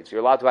slaves.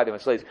 You're allowed to buy them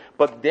as slaves,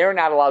 but they're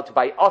not allowed to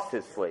buy us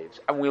as slaves.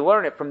 And we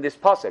learn it from this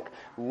pasuk.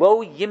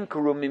 Lo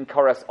yimkaru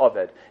mimkaras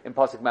oved in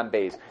pasuk Mem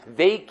Beis.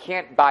 They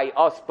can't buy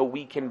us, but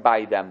we can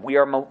buy them. We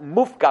are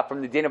mufka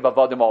from the din of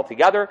avodim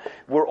altogether.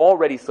 We're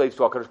already slaves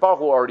to HaKadosh Baruch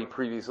Hu, already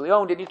previously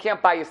owned, and you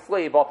can't buy a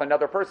slave off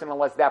another person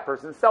unless that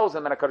person sells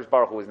him, and HaKadosh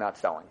Baruch Hu is not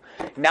selling.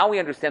 Now we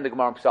understand the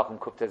Gemara in Pesachim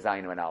Kufta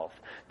Zayin and Aleph.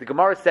 The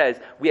Gemara says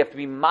we have to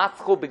be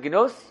matzchol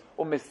begnus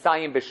or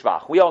misayim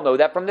b'shvach. We all know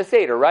that from the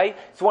Seder, right?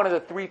 It's one of the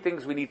three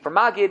things we need for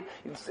Magid.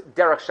 It's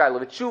derech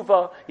shayla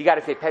v'tshuva. You got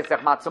to say Pesach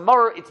matzah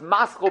maror. It's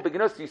matzchol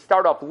begnus. You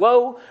start off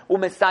low, or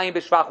misayim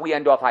b'shvach. We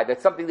end off high.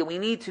 That's something that we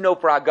need to know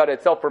for Haggadah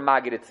itself, for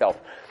Magid itself.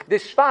 The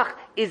shvach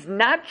is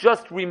not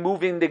just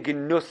removing the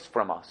gnus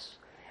from us.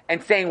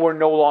 and saying we're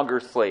no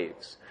longer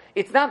slaves.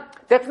 That's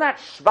not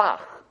shvach.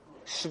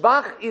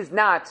 Shvach is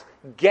not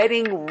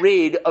getting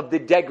rid of the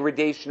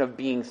degradation of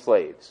being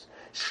slaves.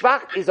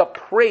 Shvach is a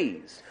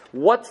praise.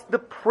 What's the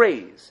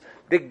praise?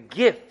 The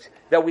gift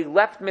that we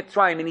left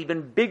Mitzrayim, an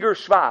even bigger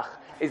shvach,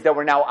 is that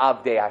we're now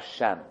Avdei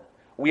Hashem.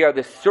 We are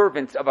the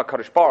servants of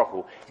HaKadosh Baruch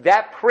Hu.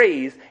 That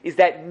praise is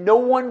that no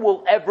one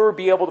will ever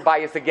be able to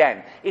buy us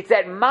again. It's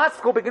that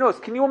Maskol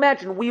Beganos. Can you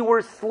imagine? We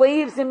were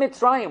slaves in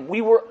Mitzrayim.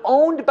 We were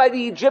owned by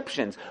the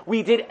Egyptians.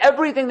 We did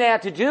everything they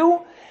had to do,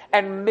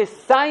 and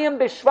Misayim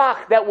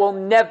B'Shvach, that will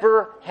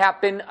never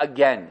happen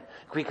again.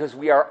 Because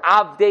we are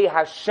Avdei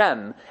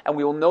Hashem, and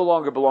we will no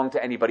longer belong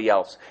to anybody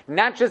else.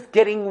 Not just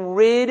getting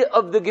rid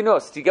of the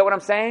Genus. Do you get what I'm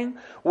saying?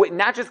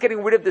 Not just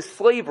getting rid of the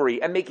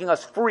slavery and making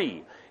us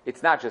free.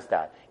 It's not just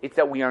that. It's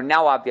that we are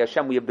now Avdei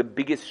Hashem. We have the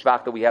biggest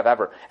shvach that we have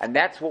ever. And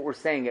that's what we're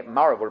saying at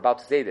Marav. We're about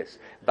to say this.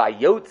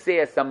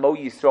 Vayotze esamo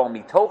Yisrael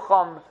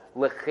mitocham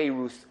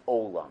lecherus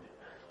olam.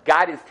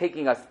 God is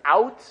taking us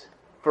out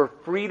for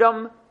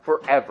freedom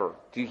forever.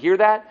 Do you hear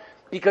that?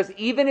 Because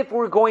even if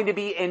we're going to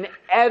be an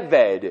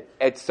Eved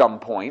at some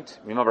point,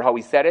 remember how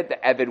we said it, the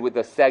Eved with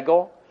the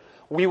Segel?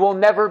 We will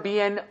never be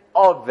an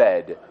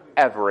Oved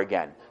ever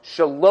again.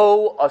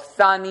 Shalo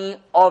Asani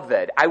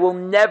Oved. I will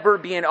never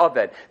be an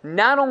Oved.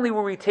 Not only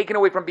were we taken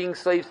away from being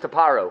slaves to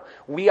Paro,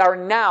 we are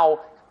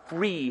now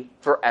free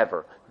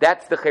forever.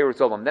 That's the Cherus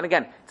Olam. Then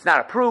again, it's not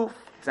a proof.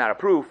 It's not a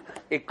proof.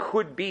 It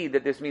could be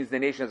that this means the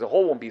nation as a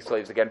whole won't be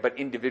slaves again, but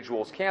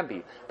individuals can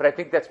be. But I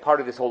think that's part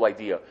of this whole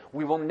idea.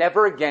 We will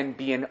never again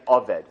be an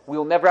Oved. We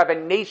will never have a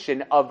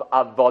nation of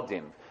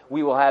Avodim.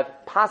 We will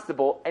have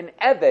possible an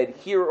Eved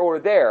here or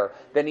there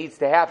that needs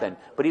to happen.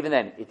 But even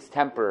then, it's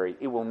temporary.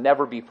 It will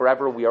never be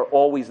forever. We are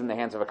always in the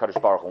hands of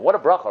HaKadosh Baruch Hu. What a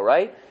bracha,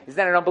 right? Isn't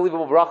that an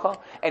unbelievable bracha?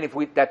 And if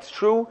that's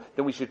true,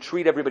 then we should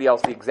treat everybody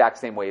else the exact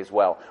same way as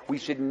well. We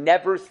should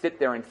never sit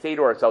there and say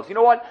to ourselves, you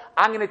know what?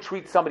 I'm going to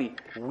treat somebody.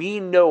 We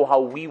know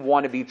how we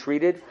want to be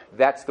treated.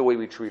 That's the way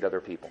we treat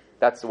other people.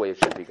 That's the way it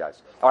should be,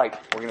 guys. All right,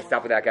 we're going to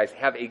stop with that, guys.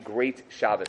 Have a great Shabbos.